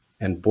worked,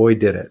 and boy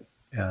did it.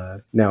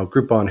 Now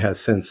Groupon has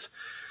since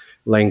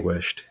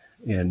languished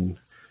in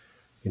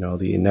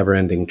the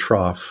never-ending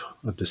trough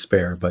of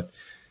despair, but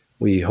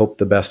we hope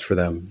the best for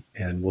them,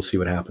 and we'll see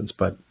what happens.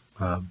 But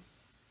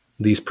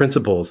these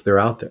principles, they're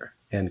out there,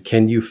 and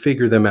can you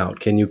figure them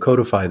out? Can you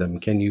codify them?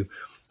 Can you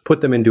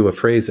put them into a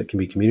phrase that can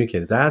be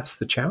communicated? That's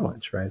the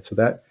challenge, right? So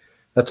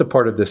that's a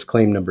part of this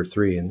claim number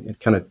 3, and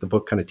the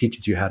book kind of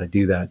teaches you how to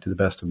do that to the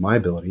best of my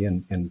ability,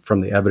 and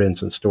from the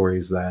evidence and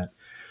stories that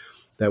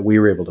we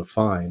were able to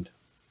find.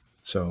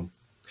 So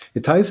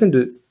it ties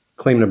into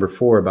claim number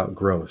 4 about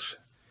growth,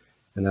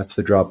 and that's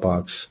the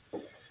Dropbox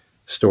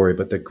story,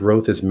 but that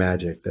growth is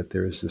magic, that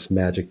there is this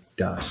magic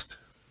dust.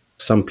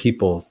 Some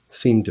people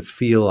seem to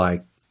feel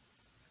like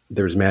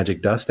there's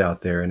magic dust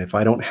out there, and if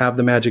I don't have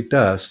the magic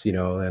dust,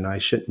 then I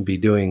shouldn't be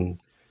doing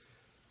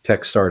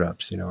tech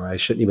startups, or I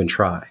shouldn't even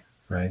try,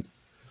 right?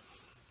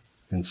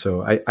 And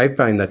so I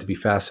find that to be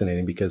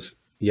fascinating because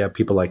you have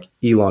people like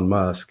Elon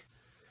Musk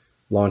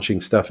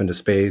launching stuff into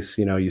space.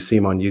 You see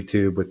him on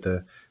YouTube with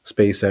the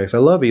SpaceX. I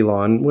love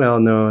Elon. Well,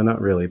 no,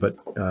 not really, but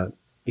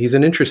he's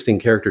an interesting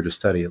character to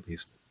study, at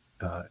least.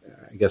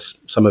 I guess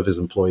some of his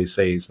employees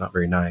say he's not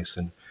very nice.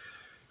 And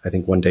I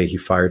think one day he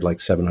fired like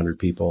 700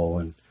 people.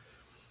 And,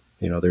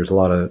 there's a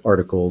lot of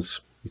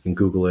articles. You can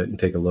Google it and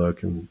take a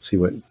look and see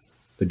what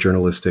the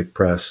journalistic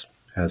press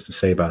has to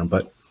say about him.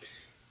 But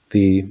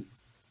the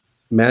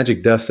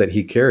magic dust that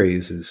he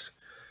carries is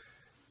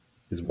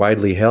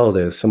widely held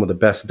as some of the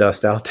best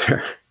dust out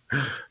there,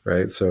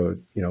 right? So,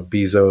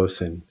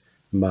 Bezos and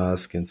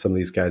Musk and some of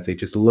these guys, they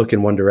just look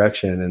in one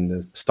direction and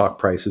the stock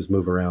prices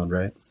move around,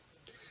 right?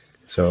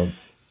 So,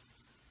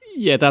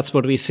 yeah, that's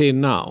what we see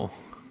now.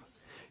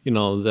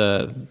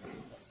 The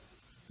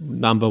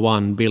number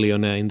one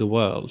billionaire in the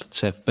world,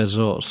 Jeff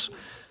Bezos.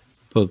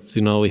 But,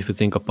 if you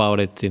think about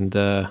it in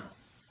the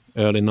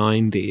early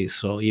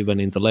 90s or even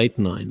in the late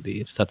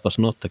 90s, that was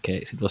not the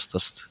case. It was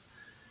just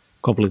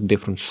completely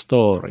different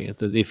story.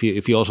 If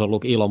you also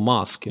look Elon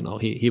Musk,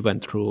 he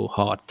went through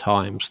hard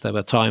times. There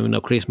were times,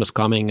 Christmas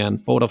coming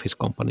and both of his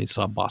companies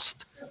are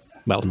bust.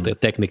 Well, they're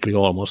technically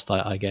almost,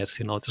 I guess,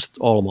 just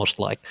almost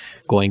like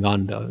going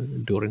under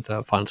during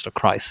the financial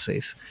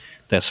crisis,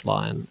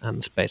 Tesla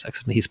and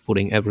SpaceX, and he's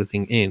putting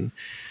everything in.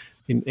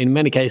 In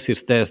many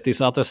cases, there's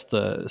this other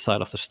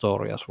side of the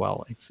story as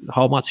well. It's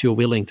how much you're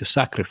willing to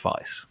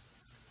sacrifice.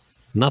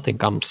 Nothing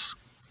comes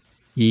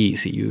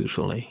easy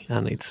usually,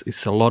 and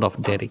it's a lot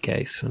of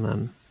dedication,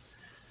 and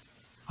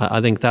I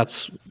think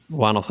that's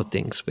one of the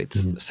things which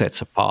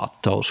sets apart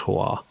those who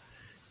are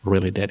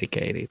really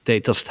dedicated. They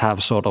just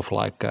have sort of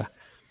like a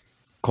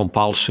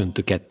compulsion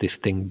to get this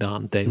thing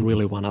done. They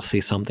really want to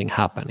see something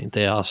happening.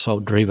 They are so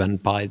driven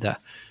by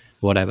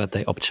whatever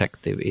the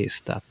objective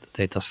is that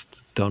they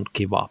just don't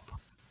give up.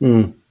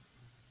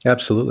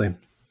 Absolutely.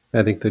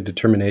 I think the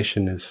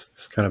determination is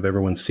kind of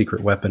everyone's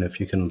secret weapon if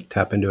you can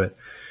tap into it.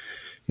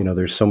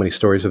 There's so many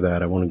stories of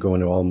that. I want to go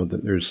into all of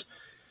them.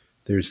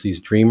 There's these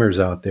dreamers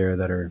out there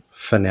that are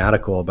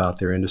fanatical about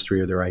their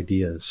industry or their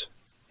ideas.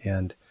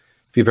 And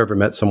if you've ever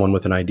met someone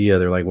with an idea,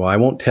 they're like, well, I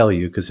won't tell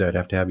you because I'd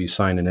have to have you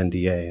sign an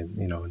NDA.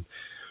 And,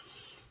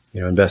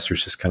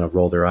 investors just kind of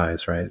roll their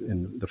eyes, right?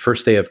 And the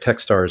first day of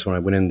Techstars, when I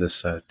went in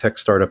this tech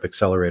startup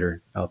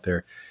accelerator out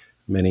there,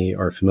 many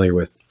are familiar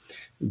with,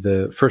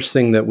 the first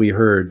thing that we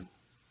heard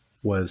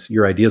was,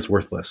 your idea is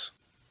worthless.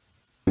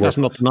 That's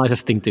not the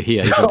nicest thing to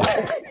hear, isn't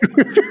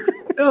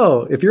it?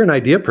 No, if you're an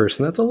idea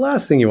person, that's the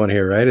last thing you want to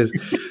hear, right? Is,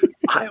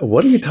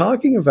 what are you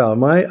talking about?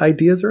 My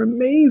ideas are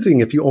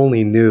amazing. If you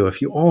only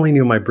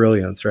knew my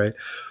brilliance, right?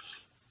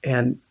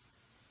 And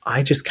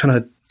I just kind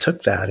of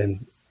took that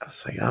and I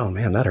was like, oh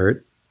man, that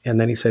hurt. And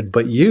then he said,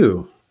 but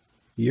you're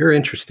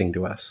interesting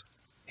to us.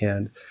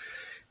 And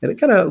it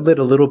kind of lit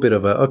a little bit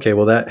of okay,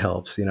 well, that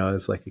helps.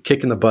 It's like a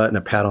kick in the butt and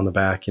a pat on the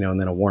back, and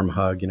then a warm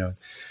hug,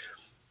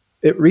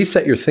 It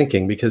reset your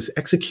thinking because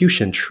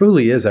execution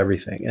truly is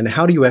everything. And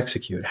how do you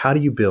execute? How do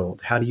you build?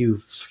 How do you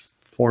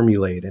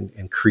formulate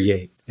and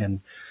create?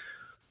 And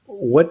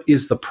what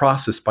is the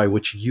process by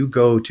which you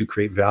go to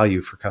create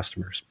value for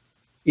customers?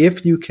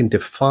 If you can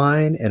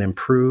define and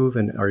improve,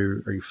 and are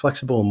you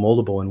flexible and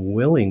moldable and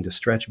willing to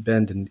stretch,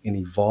 bend, and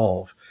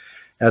evolve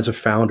as a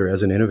founder,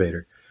 as an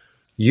innovator,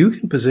 you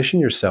can position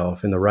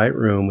yourself in the right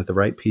room with the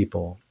right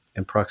people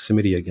and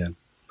proximity again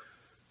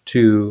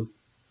to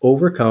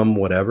overcome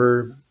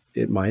whatever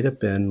it might have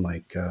been,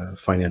 like a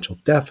financial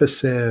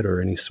deficit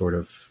or any sort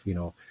of,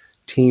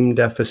 team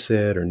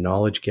deficit or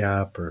knowledge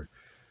gap or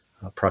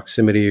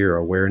proximity or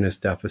awareness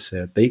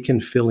deficit. They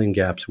can fill in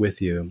gaps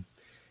with you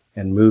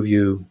and move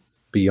you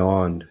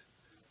beyond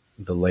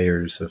the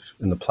layers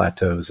and the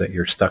plateaus that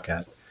you're stuck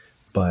at.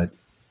 But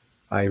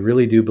I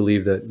really do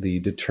believe that the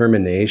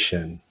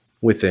determination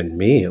within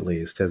me, at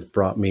least, has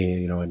brought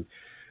me, and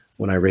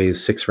when I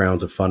raised 6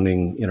 rounds of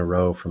funding in a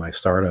row for my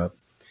startup,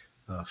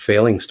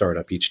 failing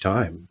startup each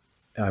time,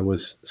 I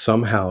was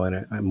somehow,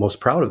 and I'm most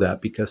proud of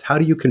that, because how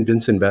do you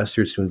convince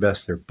investors to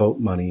invest their boat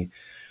money,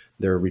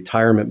 their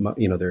retirement,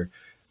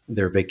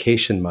 their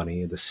vacation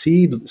money? The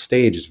seed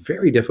stage is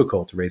very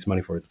difficult to raise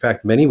money for. In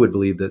fact, many would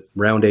believe that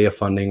round A of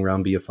funding,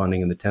 round B of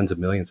funding in the tens of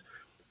millions,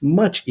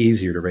 much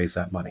easier to raise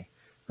that money,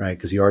 right?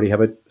 Because you already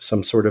have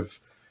some sort of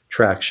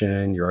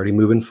traction, you're already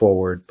moving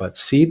forward. But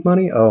seed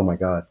money, oh my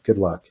God, good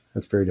luck.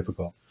 That's very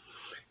difficult.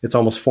 It's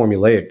almost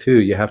formulaic too.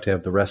 You have to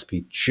have the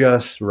recipe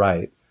just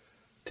right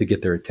to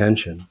get their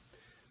attention.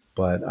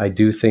 But I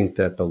do think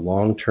that the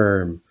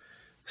long-term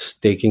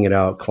staking it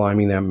out,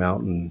 climbing that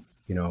mountain,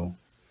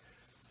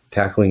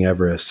 tackling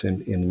Everest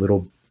in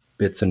little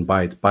bits and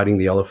bites, biting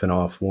the elephant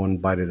off one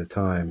bite at a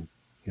time,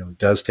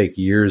 does take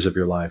years of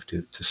your life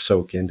to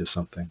soak into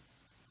something.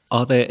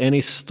 Are there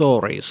any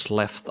stories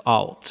left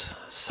out?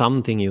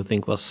 Something you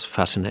think was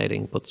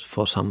fascinating, but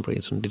for some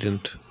reason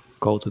didn't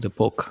go to the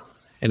book?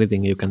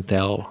 Anything you can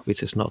tell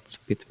which is not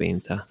between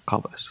the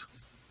covers?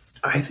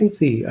 I think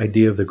the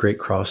idea of the great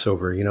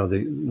crossover,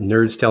 the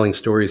nerds telling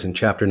stories in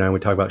chapter 9, we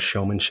talk about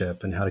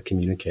showmanship and how to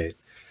communicate.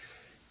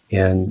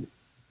 And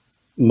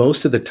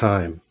most of the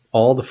time,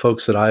 all the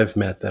folks that I've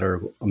met that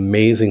are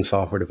amazing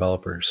software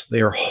developers,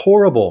 they are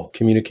horrible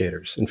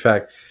communicators. In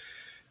fact,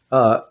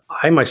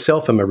 I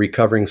myself am a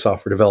recovering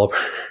software developer.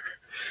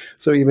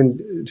 So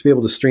even to be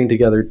able to string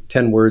together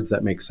 10 words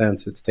that make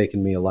sense, it's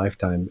taken me a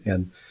lifetime.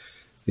 And,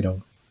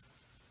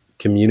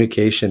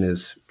 communication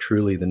is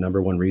truly the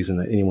number one reason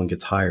that anyone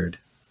gets hired.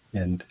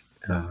 And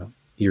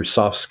your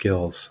soft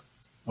skills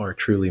are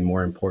truly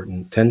more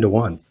important, 10 to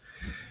 1,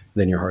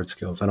 than your hard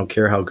skills. I don't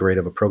care how great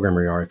of a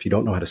programmer you are. If you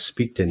don't know how to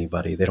speak to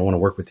anybody, they don't want to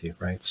work with you,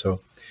 right? So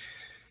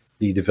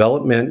the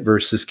development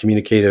versus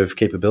communicative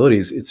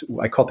capabilities,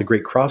 I call it the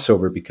great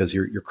crossover, because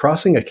you're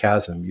crossing a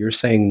chasm. You're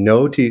saying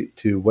no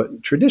to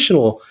what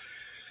traditional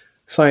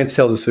science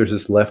tells us there's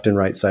this left and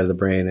right side of the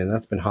brain, and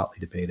that's been hotly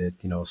debated.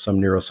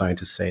 Some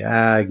neuroscientists say,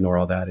 ignore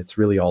all that. It's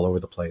really all over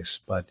the place.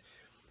 But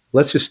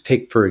let's just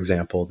take, for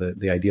example,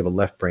 the idea of a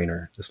left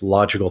brainer, this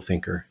logical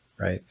thinker,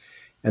 right?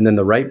 And then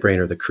the right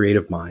brainer, the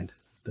creative mind,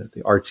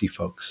 the artsy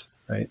folks,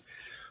 right?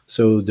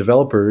 So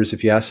developers,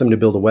 if you ask them to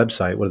build a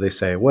website, what do they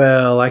say?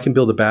 Well, I can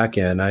build a back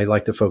end. I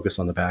like to focus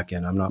on the back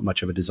end. I'm not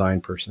much of a design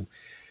person.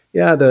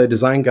 Yeah, the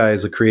design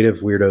guys, the creative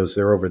weirdos,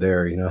 they're over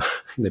there.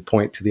 They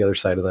point to the other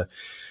side of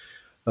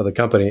the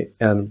company.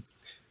 And,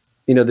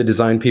 the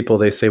design people,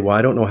 they say, well,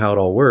 I don't know how it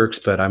all works,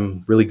 but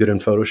I'm really good in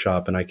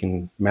Photoshop and I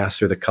can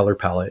master the color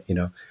palette.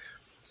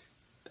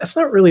 That's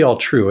not really all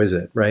true, is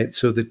it? Right.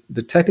 So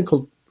the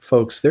technical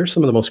folks, they're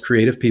some of the most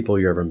creative people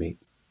you ever meet.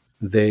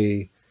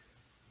 They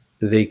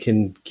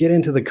can get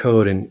into the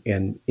code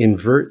and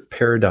invert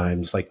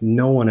paradigms like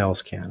no one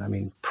else can. I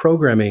mean,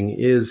 programming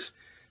is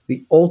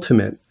the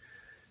ultimate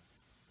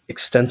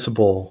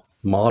extensible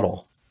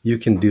model. You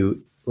can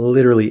do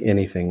literally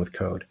anything with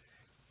code.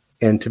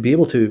 And to be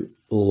able to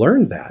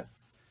learn that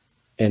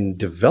and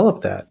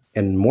develop that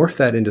and morph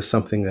that into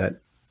something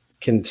that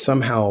can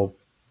somehow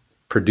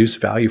produce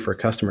value for a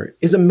customer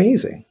is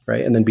amazing,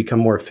 right? And then become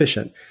more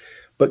efficient.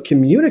 But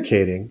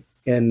communicating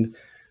and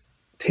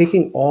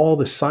taking all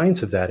the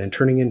science of that and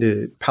turning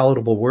into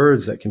palatable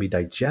words that can be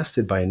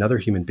digested by another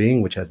human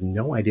being, which has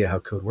no idea how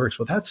code works,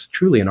 well, that's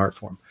truly an art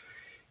form.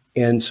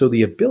 And so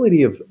the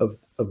ability of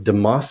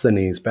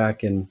Demosthenes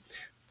back in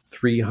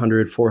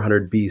 300,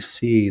 400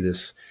 BC,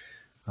 this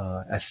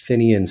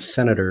Athenian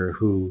senator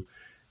who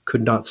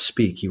could not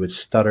speak. He would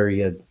stutter. He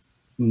had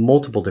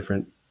multiple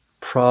different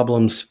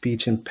problems,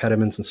 speech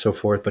impediments, and so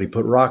forth, but he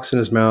put rocks in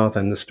his mouth,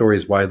 and the story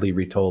is widely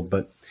retold.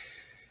 But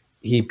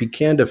he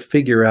began to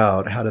figure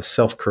out how to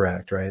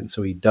self-correct, right? And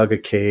so he dug a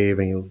cave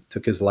and he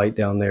took his light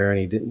down there and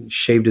he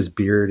shaved his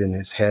beard and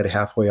his head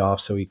halfway off,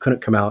 so he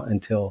couldn't come out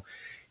until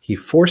he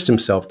forced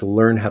himself to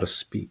learn how to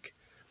speak.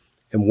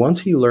 And once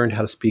he learned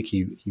how to speak,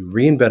 he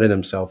reinvented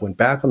himself, went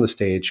back on the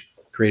stage,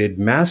 created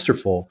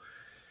masterful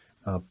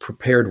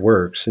prepared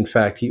works. In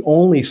fact, he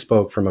only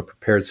spoke from a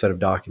prepared set of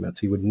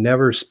documents. He would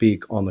never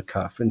speak on the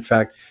cuff. In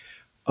fact,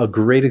 a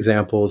great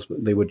example is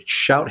they would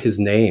shout his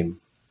name,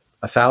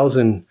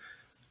 1,000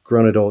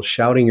 grown adults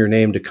shouting your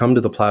name to come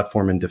to the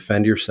platform and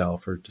defend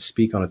yourself or to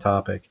speak on a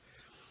topic.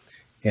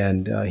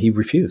 And he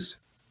refused.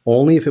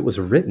 Only if it was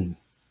written,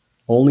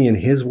 only in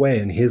his way,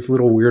 in his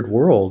little weird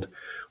world,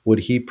 would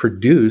he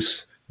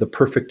produce the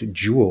perfect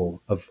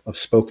jewel of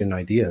spoken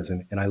ideas.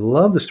 And I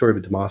love the story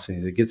of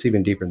Demosthenes. It gets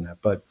even deeper than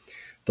that. But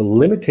the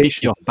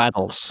limitation... Pick your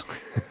battles.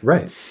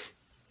 Right.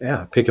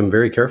 Yeah, pick them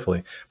very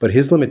carefully. But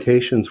his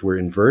limitations were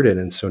inverted.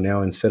 And so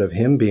now instead of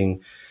him being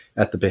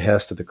at the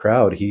behest of the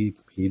crowd, he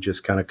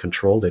just kind of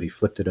controlled it. He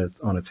flipped it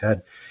on its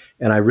head.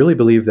 And I really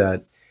believe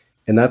that,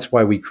 and that's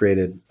why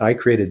I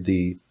created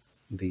the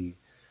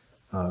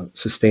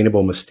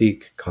sustainable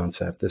mystique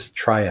concept, this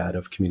triad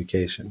of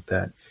communication,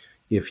 that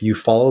if you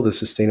follow the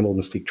sustainable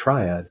mystique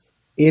triad,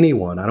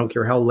 anyone, I don't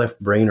care how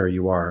left brainer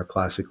you are,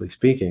 classically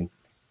speaking,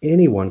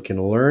 anyone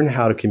can learn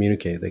how to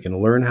communicate. They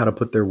can learn how to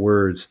put their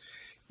words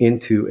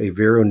into a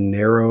very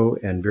narrow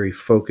and very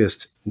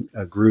focused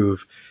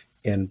groove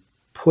and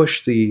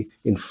push the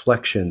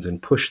inflections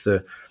and push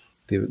the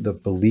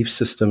belief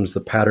systems, the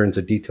patterns,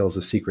 the details,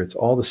 the secrets,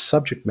 all the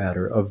subject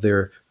matter of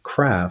their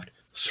craft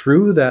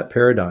through that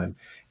paradigm.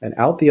 And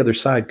out the other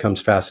side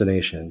comes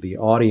fascination. The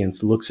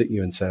audience looks at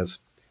you and says,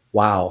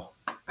 wow,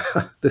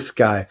 this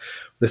guy,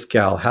 this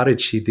gal, how did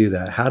she do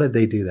that? How did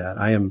they do that?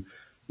 I am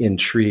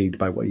intrigued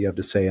by what you have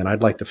to say, and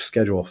I'd like to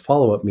schedule a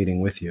follow-up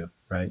meeting with you,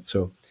 right?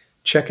 So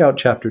check out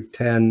chapter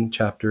 10.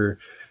 Chapter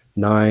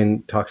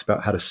 9 talks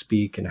about how to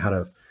speak and how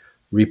to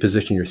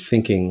reposition your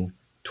thinking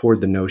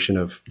toward the notion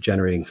of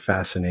generating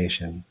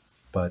fascination.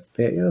 But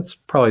that's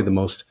probably the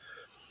most,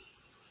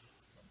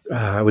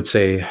 I would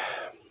say,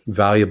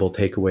 valuable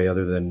takeaway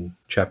other than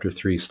chapter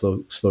 3,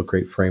 slow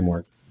create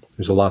framework.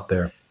 There's a lot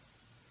there.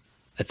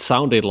 It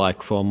sounded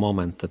like for a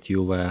moment that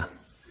you were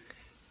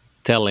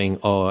telling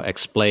or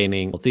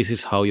explaining, well, this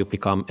is how you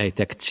become a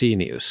tech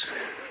genius.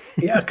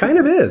 Yeah, it kind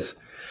of is.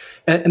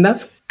 And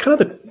that's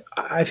kind of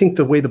I think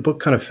the way the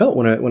book kind of felt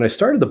when I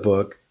started the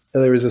book.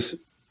 There was this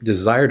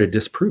desire to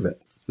disprove it.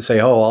 say,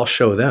 oh, I'll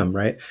show them,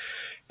 right?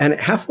 And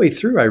halfway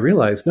through, I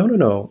realized,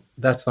 no,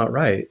 that's not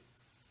right.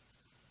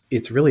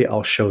 It's really,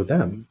 I'll show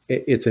them.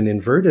 It's an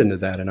inverted of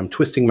that. And I'm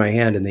twisting my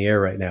hand in the air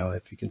right now,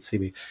 if you can see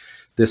me.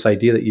 This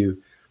idea that you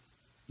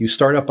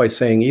start up by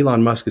saying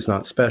Elon Musk is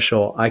not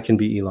special, I can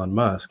be Elon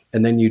Musk.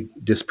 And then you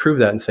disprove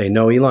that and say,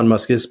 no, Elon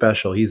Musk is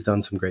special. He's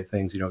done some great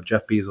things.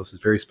 Jeff Bezos is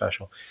very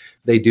special.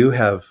 They do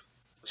have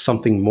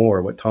something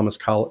more. What Thomas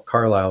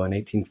Carlyle in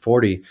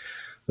 1840,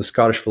 the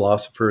Scottish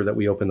philosopher that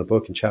we open the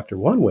book in chapter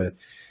 1 with,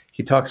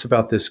 he talks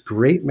about this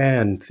great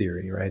man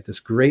theory, right? This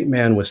great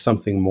man with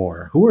something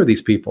more. Who are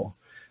these people?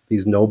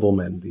 These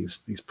noblemen,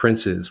 these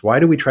princes. Why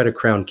do we try to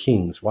crown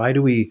kings? Why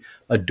do we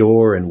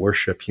adore and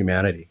worship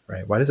humanity,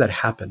 right? Why does that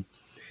happen?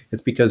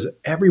 It's because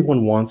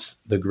everyone wants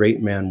the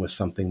great man with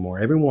something more.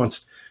 Everyone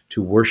wants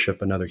to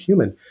worship another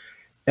human.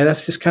 And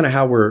that's just kind of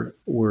how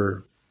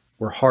we're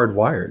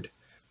hardwired.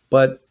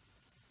 But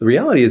the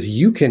reality is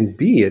you can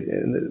be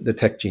the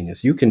tech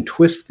genius. You can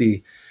twist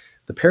the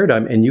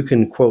paradigm and you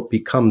can, quote,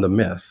 become the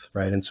myth,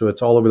 right? And so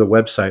it's all over the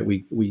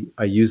website.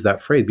 I use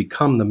that phrase,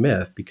 become the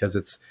myth, because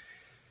it's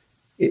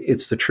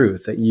the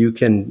truth that you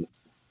can,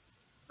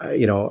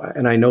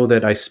 and I know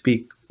that I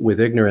speak with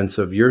ignorance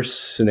of your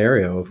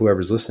scenario, of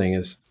whoever's listening,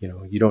 is,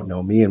 you don't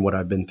know me and what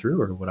I've been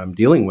through or what I'm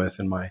dealing with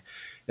in my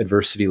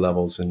adversity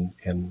levels.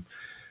 And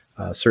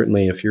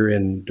certainly if you're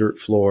in dirt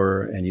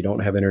floor and you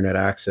don't have internet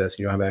access,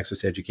 you don't have access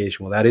to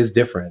education, well, that is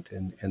different.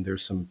 And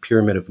there's some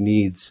pyramid of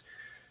needs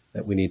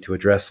that we need to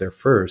address there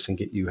first and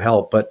get you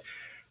help. But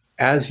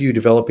as you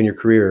develop in your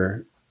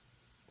career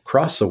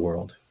across the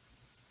world,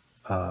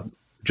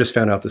 just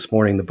found out this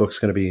morning the book's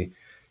going to be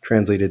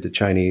translated to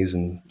Chinese,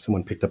 and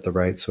someone picked up the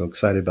rights, so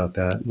excited about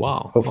that.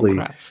 Wow. Hopefully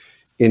Congrats.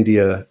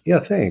 India, yeah,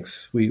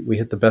 thanks. We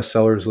hit the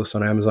bestsellers list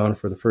on Amazon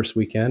for the first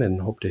weekend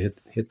and hope to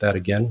hit that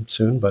again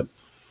soon. But,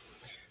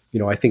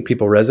 I think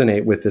people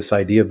resonate with this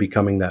idea of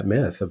becoming that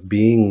myth, of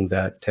being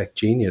that tech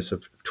genius,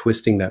 of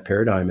twisting that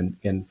paradigm.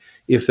 And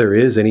if there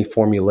is any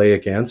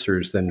formulaic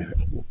answers, then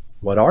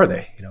what are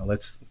they?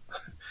 Let's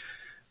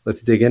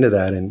dig into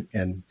that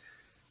and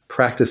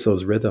practice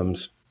those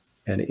rhythms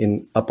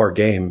and up our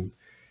game.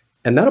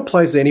 And that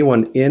applies to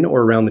anyone in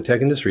or around the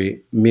tech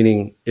industry,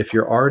 meaning if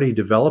you're already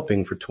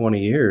developing for 20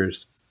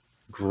 years,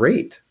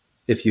 great.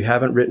 If you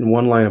haven't written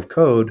one line of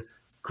code,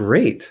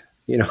 great.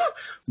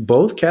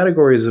 Both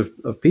categories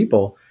of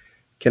people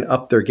can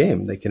up their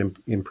game. They can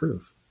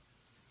improve.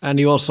 And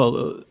you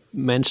also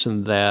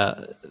mentioned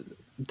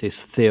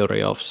this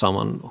theory of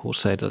someone who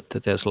said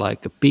that there's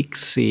like a big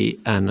sea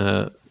and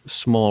a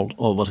small,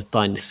 or was it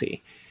tiny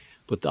sea?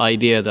 But the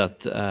idea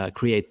that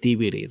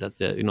creativity, that,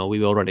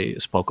 we already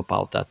spoke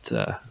about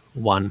that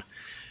one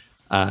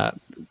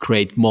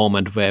great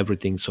moment where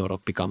everything sort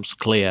of becomes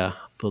clear.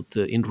 But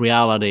in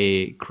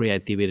reality,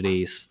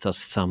 creativity is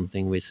just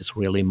something which is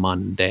really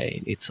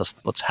mundane. It's just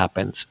what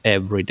happens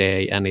every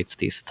day, and it's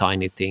these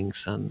tiny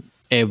things, and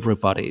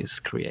everybody is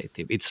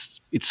creative.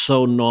 It's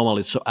so normal,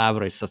 it's so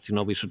average that,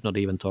 we should not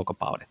even talk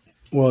about it.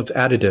 Well, it's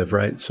additive,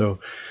 right? So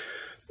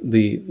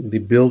the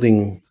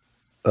building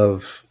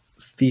of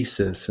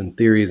thesis and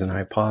theories and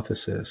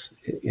hypothesis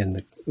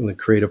in the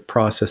creative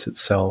process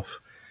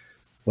itself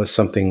was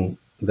something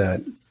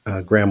that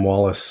Graham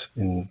Wallace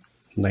in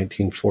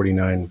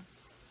 1949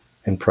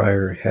 and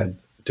prior had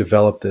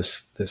developed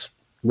this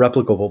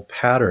replicable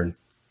pattern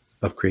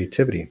of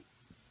creativity.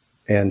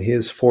 And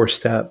his 4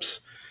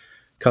 steps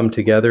come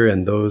together,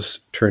 and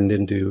those turned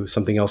into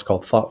something else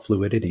called thought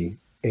fluidity.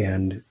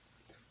 And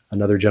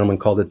another gentleman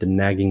called it the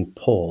nagging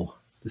pull.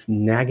 This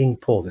nagging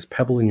pull, this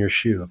pebble in your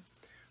shoe.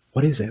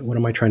 What is it? What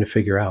am I trying to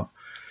figure out?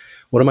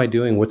 What am I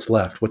doing? What's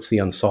left? What's the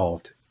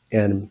unsolved?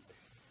 And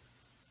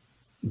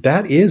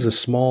that is a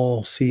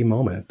small C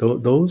moment.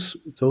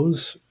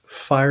 Those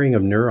firing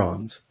of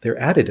neurons, they're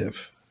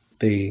additive.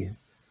 They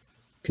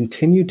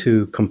continue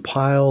to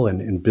compile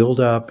and build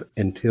up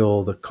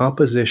until the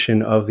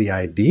composition of the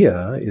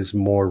idea is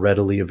more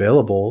readily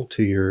available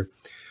to your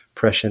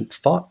prescient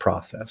thought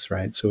process,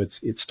 right? So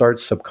it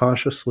starts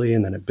subconsciously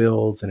and then it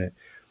builds, and it,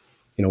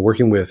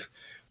 working with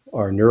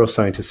our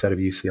neuroscientists out of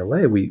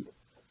UCLA, we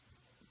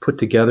put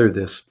together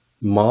this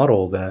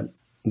model that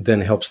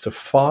then helps to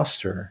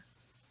foster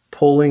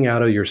pulling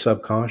out of your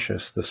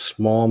subconscious the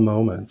small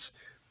moments,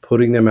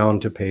 putting them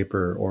onto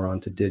paper or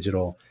onto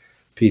digital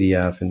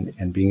PDF,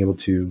 and being able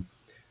to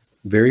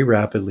very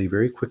rapidly,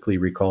 very quickly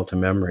recall to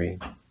memory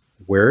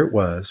where it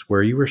was,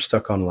 where you were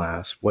stuck on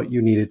last, what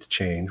you needed to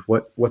change,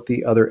 what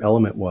the other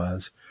element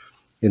was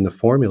in the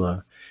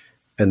formula,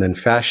 and then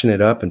fashion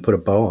it up and put a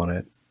bow on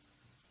it,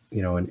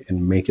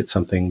 and make it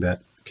something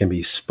that can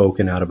be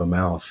spoken out of a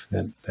mouth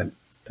and that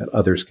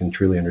others can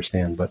truly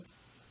understand.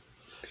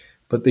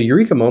 But the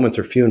eureka moments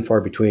are few and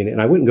far between,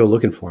 and I wouldn't go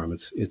looking for them.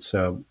 It's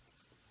kind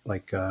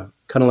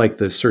of like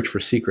the search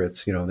for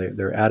secrets.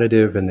 They're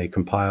additive and they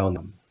compile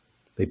and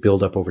they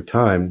build up over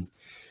time.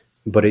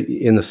 But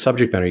in the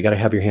subject matter, you got to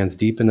have your hands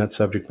deep in that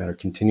subject matter,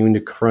 continuing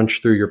to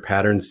crunch through your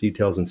patterns,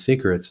 details, and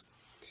secrets,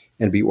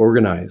 and be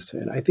organized.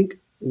 And I think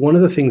one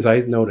of the things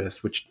I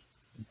noticed, which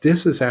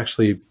this is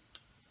actually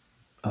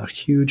a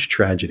huge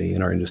tragedy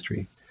in our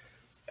industry.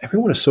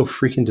 Everyone is so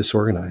freaking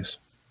disorganized.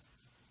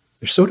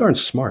 They're so darn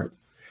smart.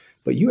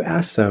 But you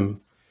ask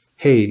them,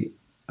 hey,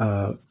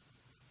 where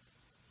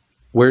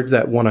did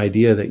that one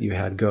idea that you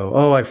had go?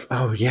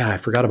 Oh yeah, I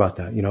forgot about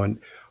that.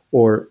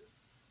 Or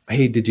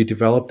hey, did you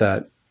develop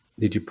that?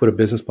 Did you put a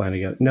business plan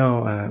together?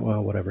 No,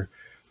 well, whatever.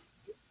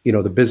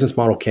 The business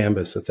model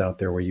canvas that's out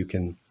there where you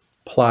can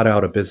plot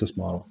out a business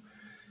model.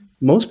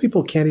 Most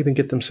people can't even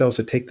get themselves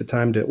to take the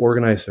time to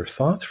organize their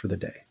thoughts for the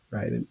day,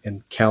 right?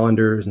 And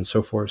calendars and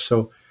so forth.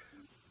 So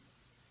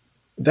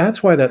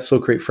that's why that Slow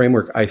Create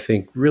framework, I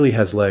think, really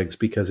has legs,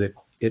 because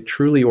it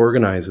truly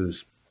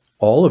organizes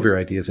all of your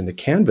ideas into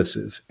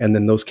canvases. And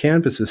then those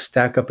canvases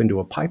stack up into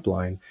a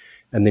pipeline.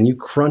 And then you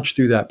crunch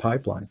through that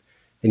pipeline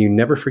and you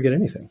never forget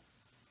anything.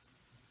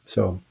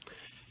 So.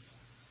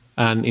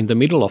 And in the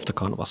middle of the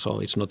canvas, so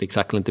it's not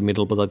exactly in the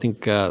middle, but I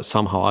think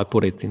somehow I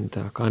put it in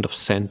the kind of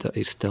center,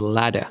 is the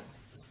ladder,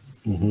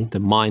 the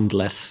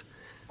mindless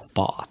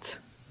part,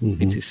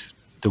 which is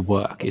the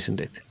work, isn't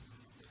it?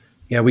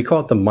 Yeah, we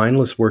call it the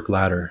mindless work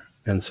ladder.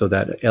 And so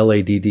that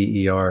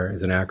LADDER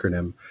is an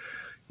acronym.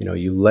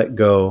 You let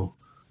go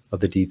of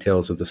the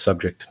details of the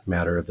subject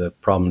matter of the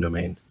problem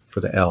domain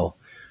for the L.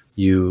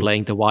 You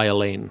playing the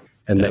violin.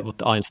 And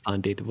what Einstein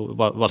did,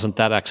 wasn't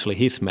that actually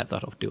his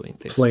method of doing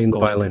this? Playing the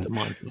violin.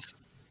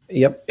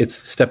 Yep, it's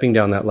stepping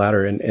down that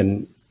ladder.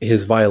 And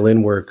his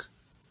violin work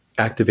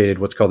activated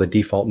what's called the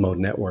default mode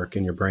network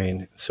in your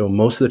brain. So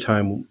most of the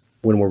time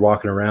when we're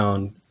walking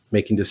around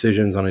making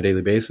decisions on a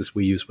daily basis,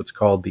 we use what's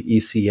called the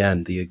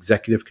ECN, the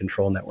Executive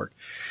Control Network.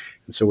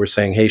 And so we're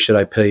saying, hey, should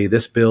I pay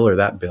this bill or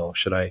that bill?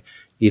 Should I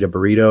eat a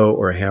burrito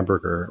or a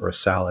hamburger or a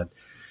salad?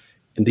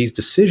 And these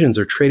decisions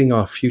are trading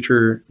off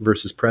future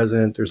versus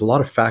present. There's a lot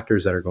of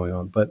factors that are going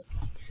on, but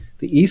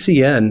the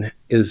ECN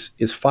is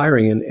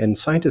firing, and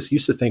scientists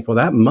used to think, well,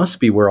 that must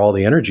be where all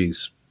the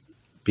energy's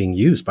being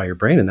used by your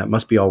brain, and that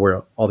must be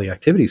where all the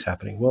activity's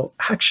happening. Well,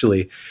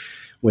 actually,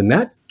 when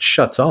that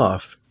shuts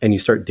off and you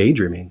start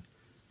daydreaming,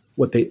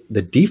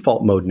 the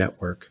default mode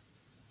network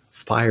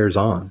fires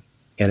on,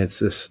 and it's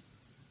this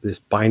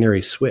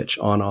binary switch,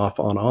 on, off,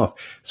 on, off.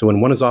 So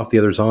when one is off, the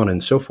other's on,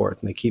 and so forth,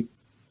 and they keep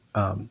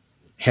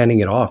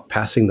handing it off,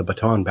 passing the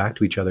baton back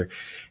to each other.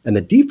 And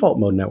the default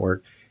mode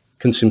network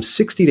consumes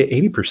 60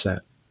 to 80%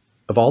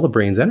 of all the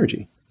brain's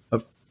energy,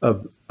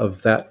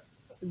 of that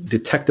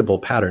detectable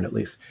pattern, at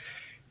least.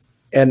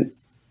 And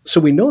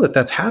so we know that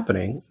that's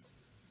happening.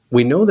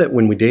 We know that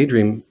when we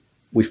daydream,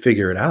 we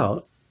figure it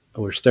out.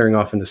 We're staring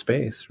off into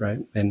space, right?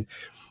 And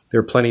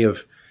there are plenty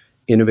of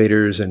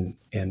innovators and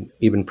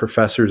even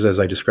professors, as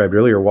I described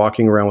earlier,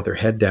 walking around with their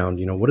head down.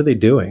 What are they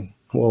doing?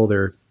 Well,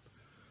 they're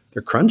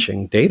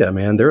crunching data,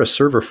 man. They're a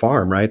server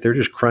farm, right? They're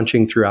just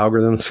crunching through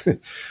algorithms,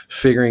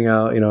 figuring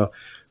out,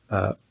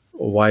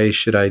 why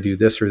should I do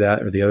this or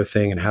that or the other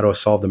thing, and how do I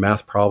solve the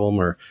math problem,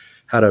 or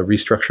how to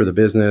restructure the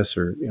business,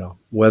 or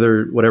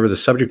whatever the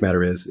subject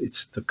matter is.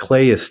 It's the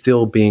clay is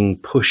still being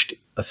pushed.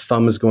 A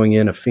thumb is going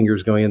in, a finger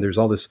is going in. There's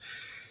all this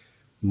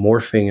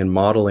morphing and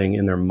modeling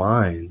in their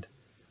mind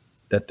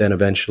that then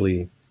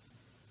eventually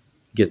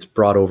gets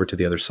brought over to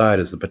the other side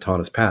as the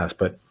baton is passed.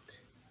 But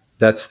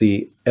that's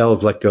the L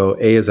is let go.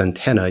 A is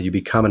antenna. You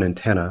become an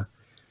antenna.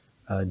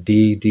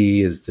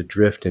 D is the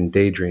drift and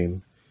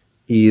daydream.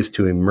 E is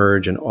to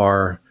emerge, and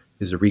R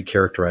is to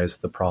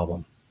recharacterize the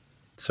problem.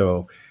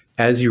 So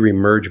as you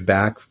emerge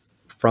back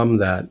from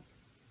that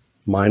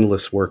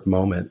mindless work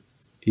moment,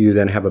 you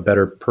then have a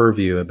better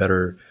purview, a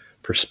better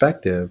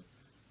perspective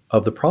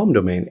of the problem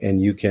domain,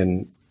 and you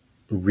can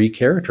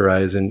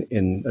recharacterize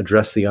and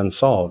address the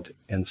unsolved.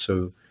 And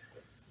so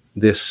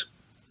this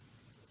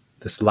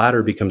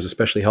ladder becomes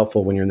especially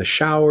helpful when you're in the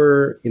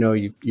shower.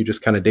 You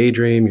just kind of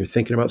daydream, you're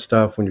thinking about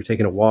stuff when you're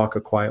taking a walk,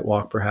 a quiet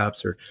walk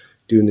perhaps, or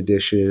doing the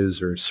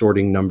dishes, or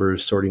sorting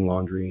numbers, sorting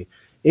laundry.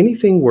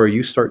 Anything where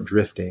you start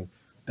drifting,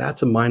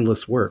 that's a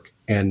mindless work.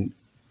 And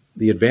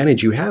the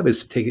advantage you have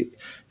is to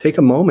take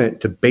a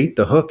moment to bait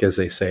the hook, as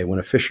they say, when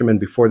a fisherman,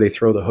 before they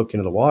throw the hook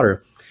into the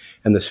water.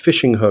 And this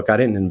fishing hook, I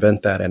didn't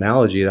invent that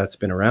analogy, that's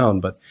been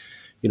around, but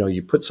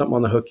you put something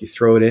on the hook, you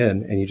throw it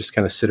in, and you just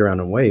kind of sit around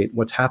and wait.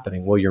 What's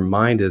happening? Well, your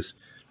mind is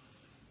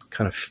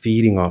kind of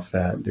feeding off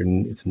that.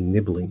 It's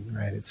nibbling,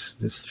 right? It's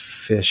this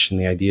fish, and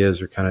the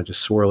ideas are kind of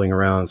just swirling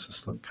around. It's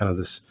just kind of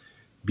this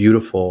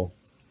beautiful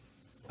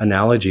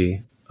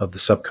analogy of the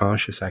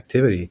subconscious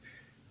activity.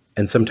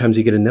 And sometimes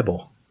you get a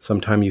nibble.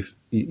 Sometimes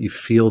you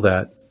feel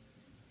that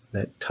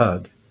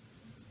tug.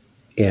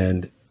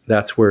 And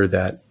that's where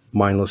that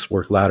mindless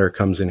work ladder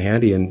comes in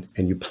handy, and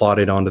you plot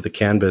it onto the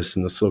canvas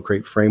in the Slow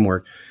Create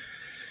framework,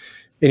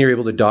 and you're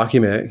able to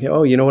document,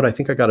 oh, you know what, I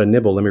think I got a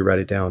nibble, let me write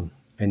it down.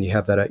 And you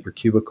have that at your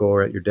cubicle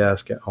or at your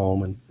desk at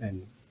home,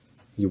 and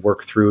you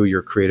work through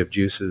your creative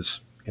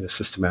juices in a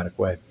systematic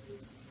way.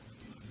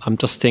 I'm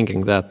just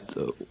thinking that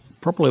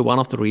probably one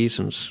of the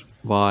reasons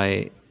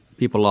why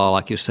people are,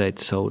 like you said,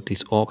 so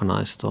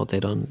disorganized, or they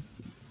don't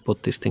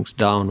put these things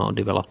down or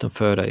develop them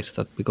further, is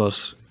that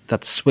because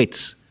that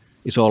switch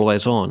is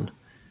always on.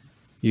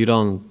 You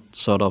don't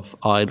sort of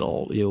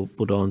idle. You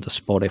put on the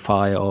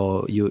Spotify,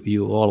 or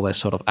you always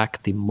sort of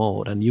active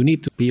mode, and you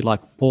need to be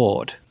like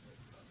bored,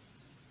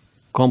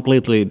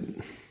 completely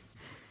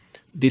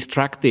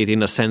distracted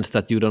in a sense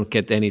that you don't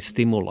get any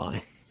stimuli,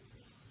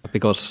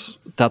 because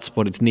that's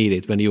what it's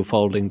needed when you're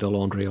folding the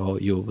laundry or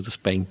you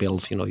just paying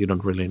bills. You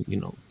don't really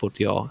put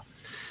your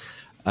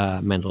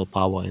mental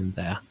power in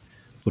there.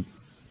 But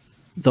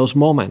those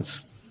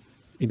moments,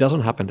 it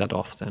doesn't happen that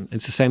often.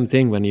 It's the same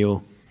thing when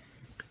you're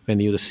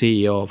the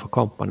CEO of a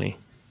company.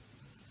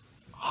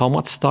 How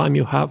much time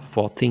you have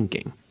for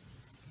thinking,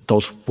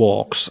 those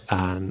walks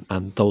and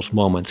those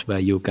moments where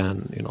you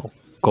can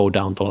go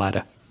down the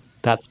ladder.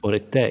 That's what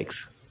it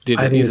takes.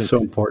 I think it's so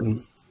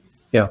important.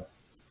 Yeah.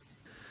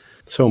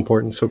 So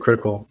important, so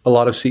critical. A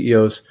lot of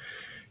CEOs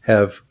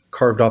have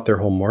carved out their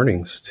whole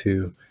mornings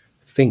to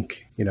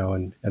think,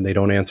 and they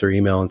don't answer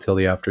email until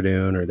the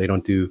afternoon, or they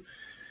don't do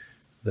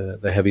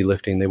the heavy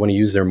lifting. They want to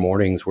use their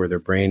mornings where their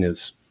brain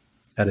is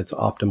at its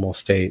optimal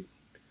state,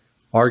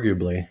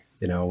 arguably,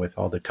 with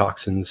all the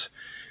toxins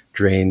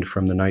drained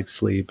from the night's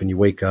sleep, and you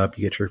wake up,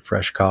 you get your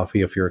fresh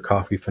coffee if you're a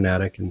coffee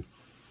fanatic, and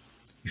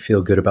you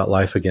feel good about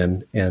life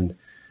again. And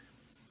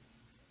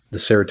the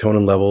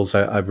serotonin levels,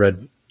 I've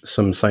read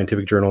some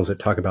scientific journals that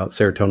talk about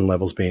serotonin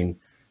levels being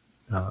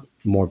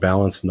more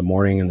balanced in the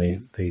morning, and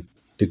they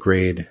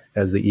degrade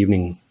as the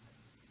evening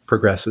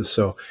progresses.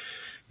 So,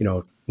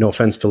 no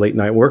offense to late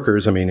night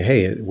workers. I mean,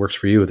 hey, it works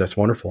for you. That's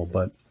wonderful.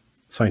 But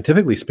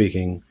scientifically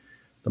speaking,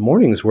 the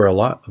morning is where a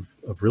lot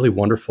of really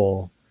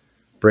wonderful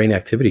brain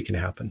activity can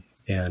happen.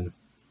 And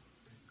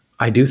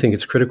I do think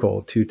it's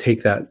critical to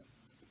take that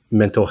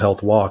mental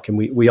health walk. And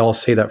we all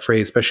say that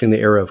phrase, especially in the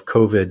era of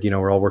COVID,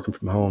 we're all working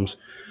from homes.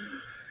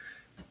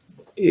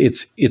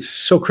 It's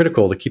so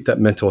critical to keep that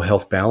mental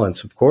health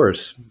balance, of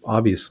course,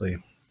 obviously,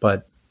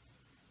 but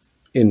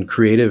in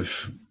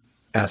creative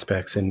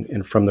aspects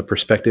and from the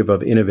perspective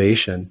of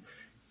innovation,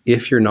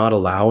 if you're not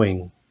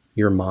allowing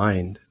your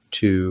mind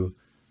to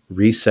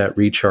reset,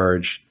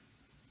 recharge,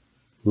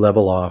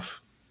 level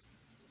off,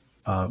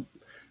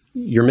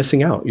 you're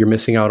missing out. You're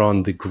missing out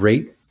on the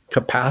great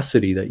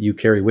capacity that you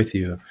carry with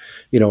you.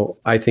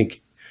 I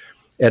think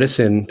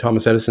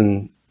Thomas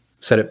Edison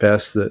said it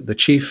best, the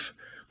chief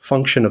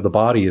function of the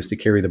body is to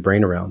carry the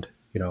brain around.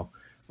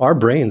 Our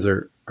brains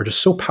are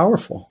just so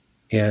powerful.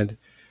 And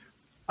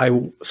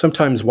I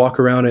sometimes walk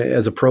around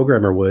as a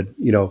programmer would,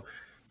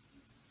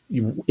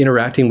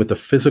 interacting with the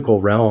physical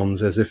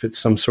realms as if it's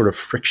some sort of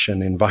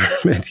friction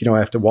environment. I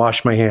have to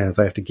wash my hands.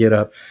 I have to get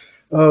up.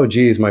 Oh,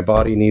 geez, my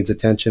body needs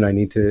attention. I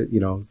need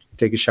to,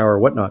 take a shower or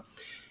whatnot.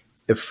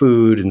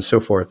 Food and so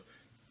forth.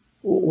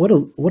 What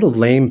a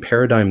lame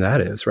paradigm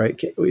that is,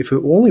 right? If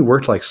it only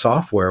worked like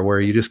software where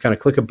you just kind of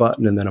click a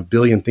button and then a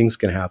billion things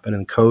can happen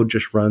and code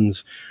just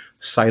runs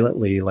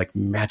silently like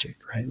magic,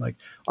 right? Like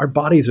our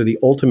bodies are the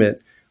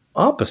ultimate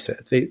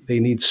opposite. They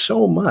need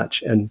so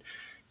much. And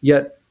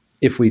yet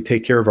if we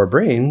take care of our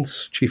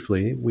brains,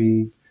 chiefly,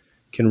 we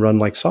can run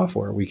like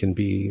software. We can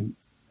be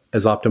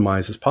as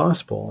optimized as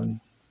possible. And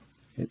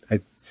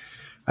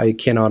I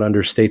cannot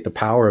understate the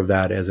power of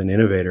that as an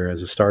innovator,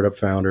 as a startup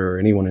founder, or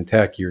anyone in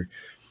tech.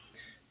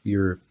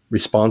 You're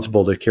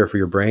responsible to care for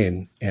your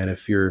brain, and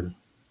if you're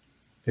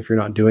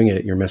not doing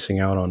it, you're missing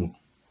out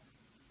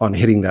on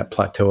hitting that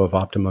plateau of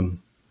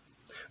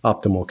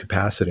optimal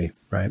capacity,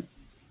 right?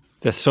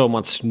 There's so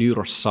much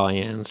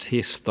neuroscience,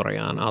 history,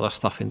 and other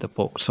stuff in the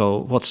book. So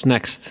what's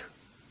next?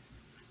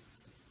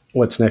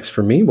 What's next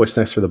for me? What's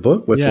next for the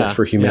book? What's next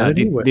for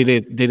humanity?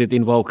 Yeah. Did it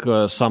invoke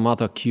some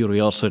other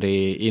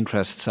curiosity,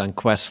 interests, and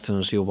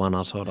questions you want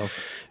to sort of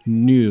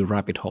new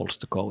rabbit holes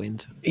to go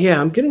into? Yeah,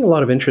 I'm getting a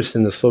lot of interest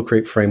in the Slow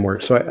Create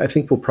framework. So I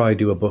think we'll probably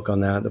do a book on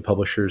that. The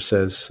publisher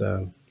says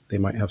they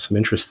might have some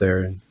interest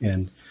there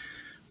and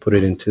put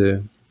it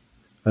into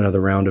another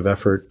round of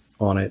effort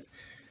on it,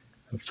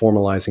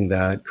 formalizing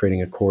that,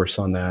 creating a course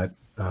on that.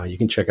 You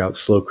can check out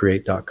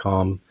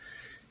slowcreate.com.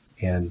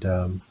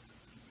 And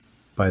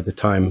by the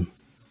time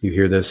you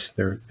hear this,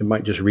 it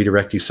might just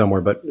redirect you somewhere,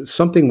 but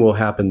something will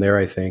happen there,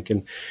 I think.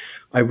 And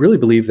I really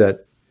believe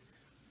that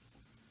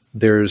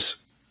there's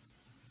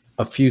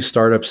a few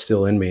startups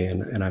still in me,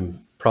 and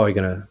I'm probably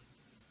going to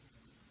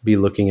be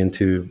looking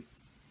into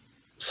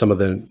some of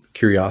the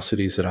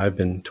curiosities that I've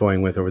been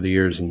toying with over the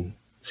years and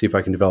see if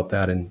I can develop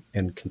that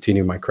and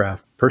continue my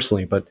craft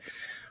personally. But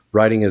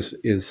writing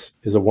is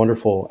a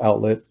wonderful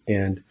outlet,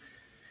 and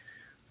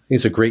I think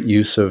it's a great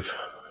use of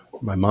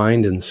my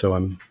mind, and so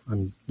I'm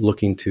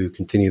looking to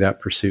continue that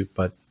pursuit,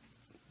 but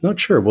not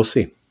sure. We'll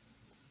see.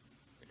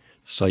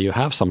 So you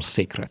have some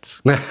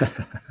secrets.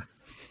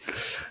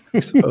 I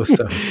suppose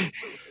so.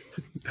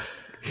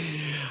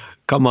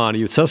 Come on,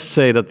 you just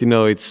say that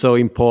it's so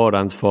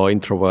important for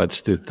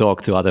introverts to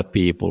talk to other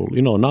people.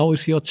 Now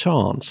is your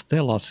chance.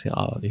 Tell us,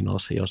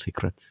 your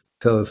secrets.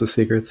 Tell us the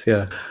secrets.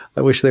 Yeah,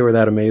 I wish they were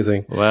that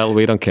amazing. Well,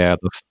 we don't care.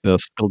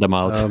 Just spill them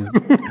out.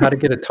 How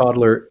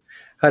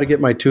to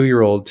get my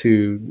 2-year-old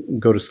to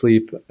go to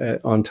sleep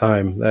on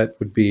time. That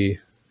would be,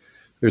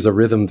 there's a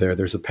rhythm there.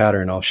 There's a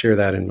pattern. I'll share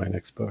that in my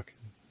next book.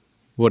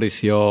 What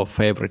is your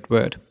favorite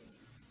word?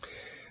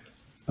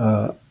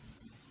 Uh,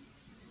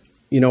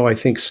 I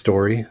think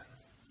story.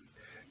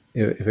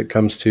 If it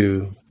comes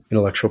to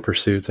intellectual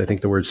pursuits, I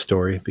think the word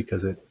story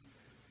because it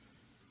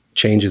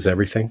changes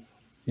everything.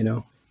 You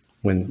know,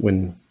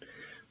 when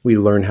we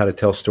learn how to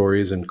tell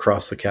stories and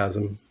cross the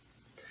chasm,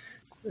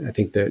 I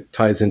think that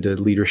ties into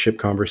leadership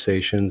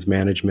conversations,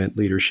 management,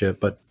 leadership.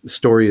 But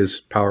story is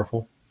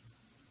powerful.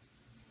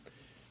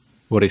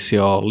 What is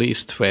your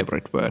least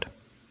favorite word?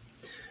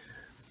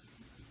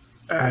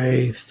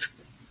 I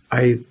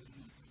I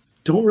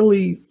don't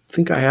really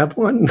think I have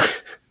one.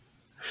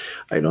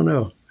 I don't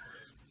know.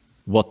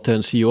 What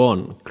turns you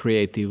on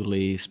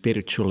creatively,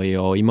 spiritually,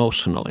 or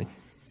emotionally?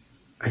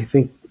 I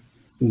think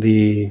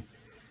the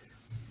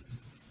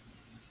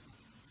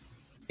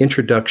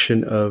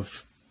introduction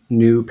of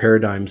new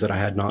paradigms that I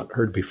had not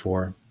heard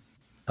before,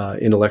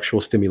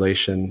 intellectual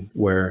stimulation,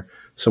 where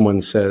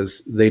someone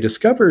says they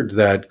discovered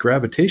that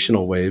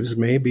gravitational waves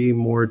may be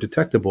more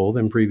detectable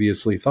than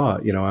previously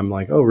thought. I'm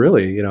like, oh,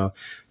 really?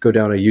 Go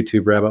down a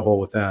YouTube rabbit hole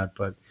with that.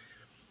 But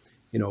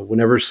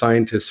whenever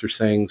scientists are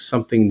saying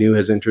something new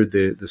has entered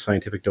the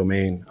scientific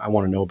domain, I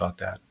want to know about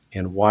that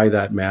and why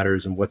that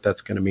matters and what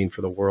that's going to mean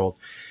for the world.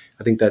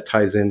 I think that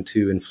ties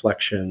into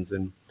inflections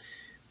and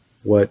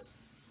what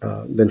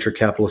venture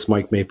capitalist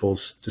Mike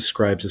Maples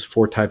describes as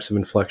 4 types of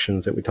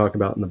inflections that we talk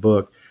about in the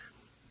book.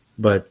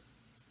 But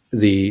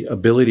the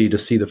ability to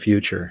see the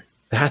future,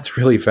 that's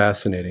really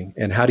fascinating.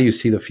 And how do you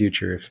see the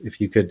future? If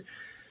you could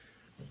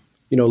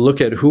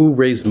look at who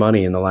raised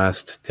money in the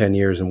last 10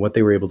 years and what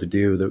they were able to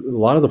do. A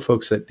lot of the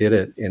folks that did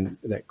it and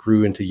that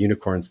grew into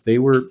unicorns, they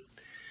were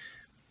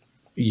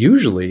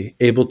usually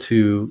able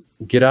to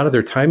get out of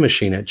their time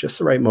machine at just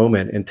the right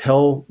moment and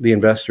tell the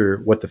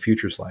investor what the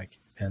future's like.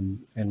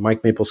 And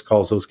Mike Maples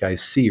calls those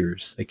guys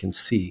seers. They can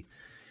see.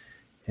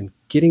 And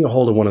getting a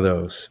hold of one of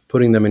those,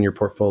 putting them in your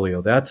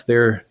portfolio, that's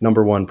their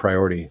number one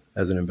priority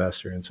as an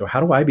investor. And so how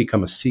do I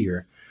become a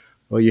seer?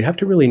 Well, you have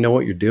to really know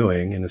what you're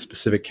doing in a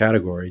specific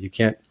category. You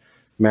can't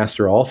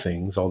master all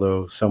things,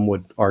 although some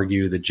would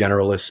argue the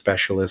generalist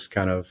specialist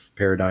kind of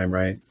paradigm,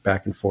 right?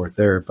 Back and forth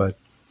there. But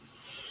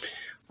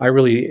I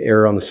really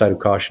err on the side of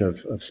caution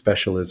of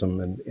specialism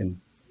and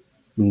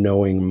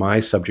knowing my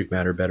subject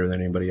matter better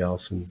than anybody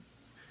else. And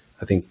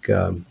I think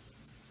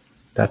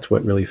that's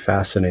what really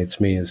fascinates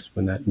me is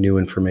when that new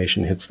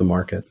information hits the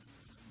market.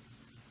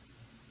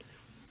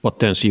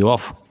 What turns you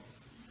off?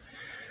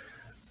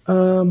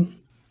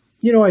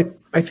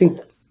 I think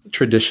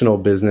traditional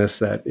business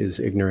that is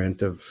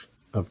ignorant of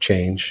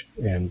change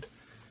and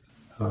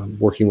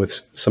working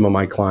with some of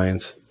my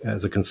clients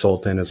as a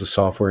consultant, as a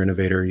software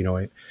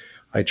innovator,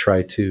 I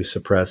try to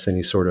suppress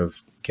any sort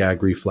of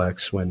gag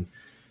reflex when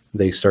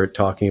they start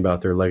talking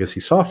about their legacy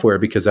software,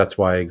 because that's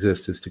why I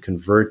exist, is to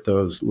convert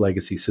those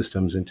legacy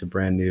systems into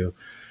brand new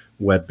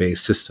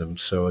web-based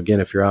systems. So again,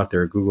 if you're out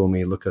there, Google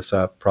me, look us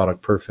up.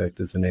 Product Perfect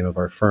is the name of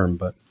our firm.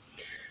 But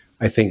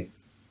I think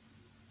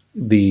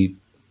the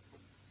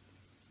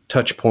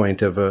touch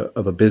point of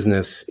a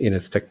business in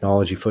its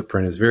technology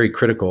footprint is very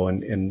critical,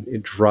 and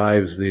it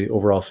drives the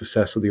overall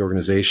success of the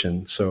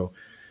organization. So,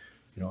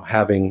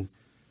 having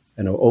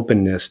an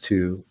openness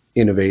to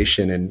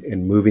innovation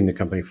and moving the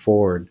company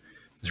forward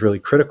is really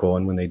critical.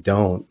 And when they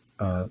don't,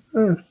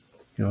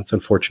 it's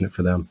unfortunate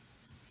for them.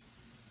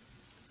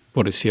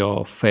 What is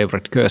your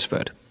favorite curse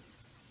word?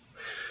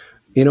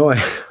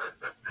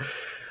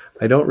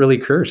 I don't really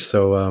curse.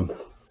 So,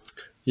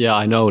 yeah,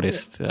 I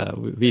noticed.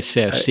 We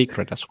share a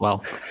secret as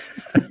well.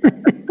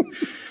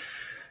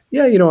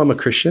 Yeah, I'm a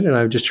Christian, and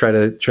I just try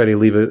to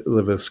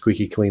live a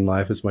squeaky clean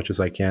life as much as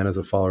I can as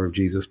a follower of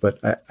Jesus. But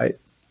I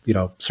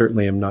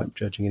certainly am not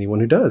judging anyone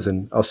who does.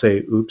 And I'll say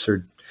oops,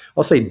 or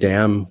I'll say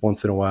damn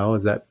once in a while.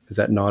 Is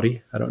that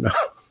naughty? I don't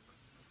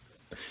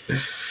know.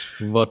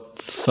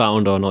 What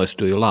sound or noise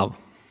do you love?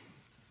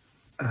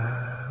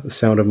 The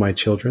sound of my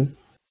children.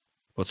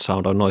 What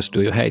sound or noise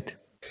do you hate?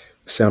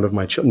 The sound of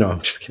my children. No,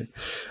 I'm just kidding.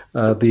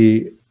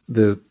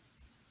 The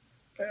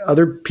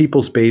other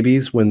people's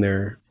babies when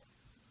they're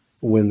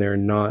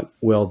not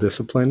well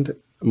disciplined.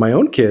 My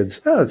own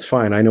kids, it's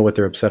fine. I know what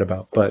they're upset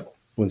about. But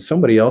when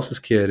somebody else's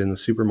kid in the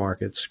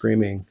supermarket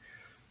screaming,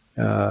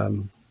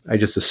 I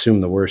just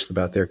assume the worst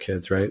about their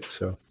kids, right?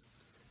 So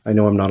I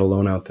know I'm not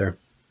alone out there.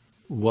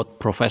 What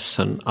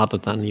profession other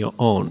than your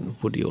own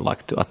would you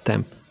like to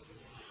attempt?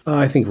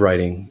 I think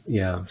writing,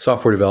 yeah.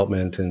 Software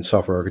development and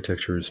software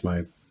architecture is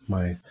my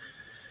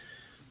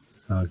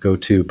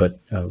go-to, but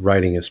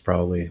writing is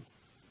probably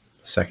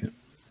second.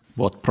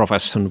 What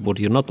profession would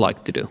you not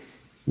like to do?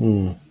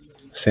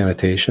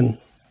 Sanitation.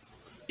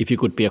 If you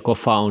could be a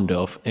co-founder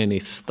of any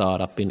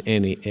startup in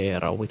any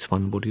era, which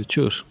one would you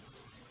choose?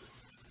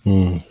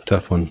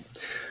 Tough one.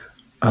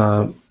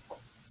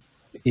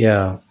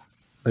 Yeah,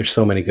 there's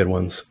so many good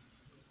ones.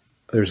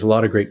 There's a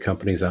lot of great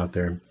companies out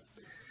there.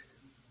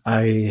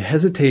 I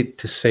hesitate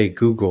to say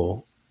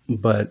Google,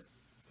 but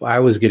I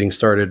was getting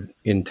started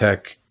in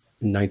tech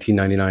in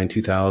 1999,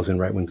 2000,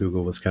 right when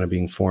Google was kind of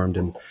being formed.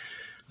 And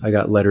I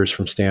got letters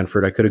from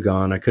Stanford. I could have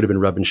gone. I could have been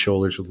rubbing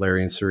shoulders with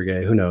Larry and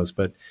Sergey. Who knows?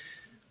 But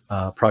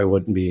probably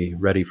wouldn't be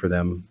ready for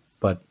them.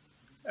 But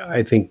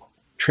I think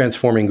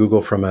transforming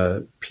Google from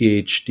a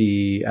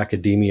PhD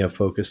academia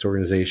focused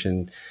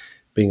organization,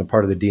 being a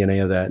part of the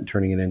DNA of that and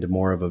turning it into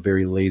more of a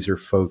very laser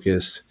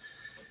focused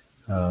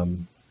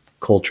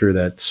culture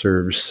that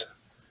serves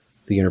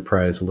the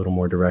enterprise a little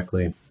more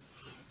directly.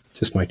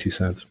 Just my 2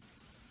 cents.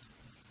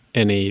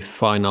 Any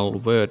final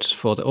words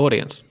for the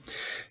audience?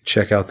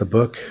 Check out the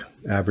book,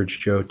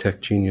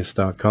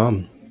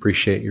 averagejoetechgenius.com.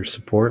 Appreciate your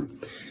support,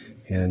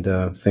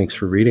 and thanks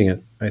for reading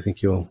it. I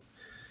think you'll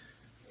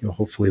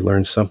hopefully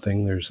learn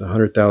something. There's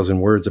 100,000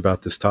 words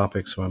about this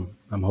topic, so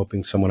I'm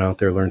hoping someone out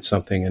there learned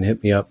something. And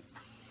hit me up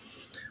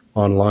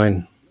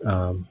online,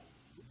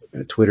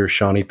 at Twitter,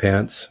 Shawnee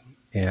Pants,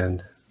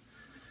 and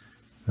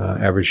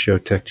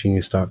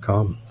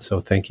averagejoetechgenius.com. So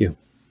thank you.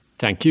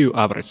 Thank you,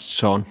 Average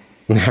Sean.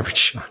 Average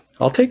Sean.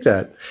 I'll take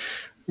that.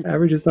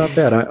 Average is not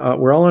bad.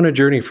 We're all on a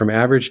journey from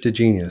average to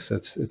genius.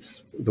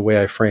 It's the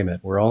way I frame it.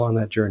 We're all on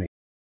that journey.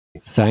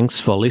 Thanks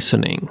for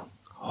listening.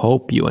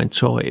 Hope you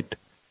enjoyed.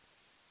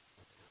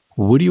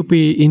 Would you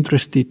be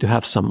interested to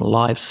have some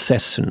live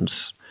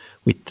sessions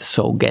with the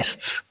show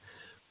guests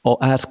or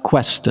ask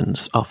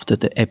questions after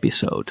the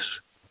episodes?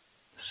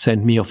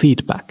 Send me your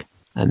feedback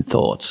and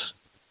thoughts.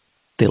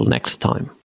 Till next time.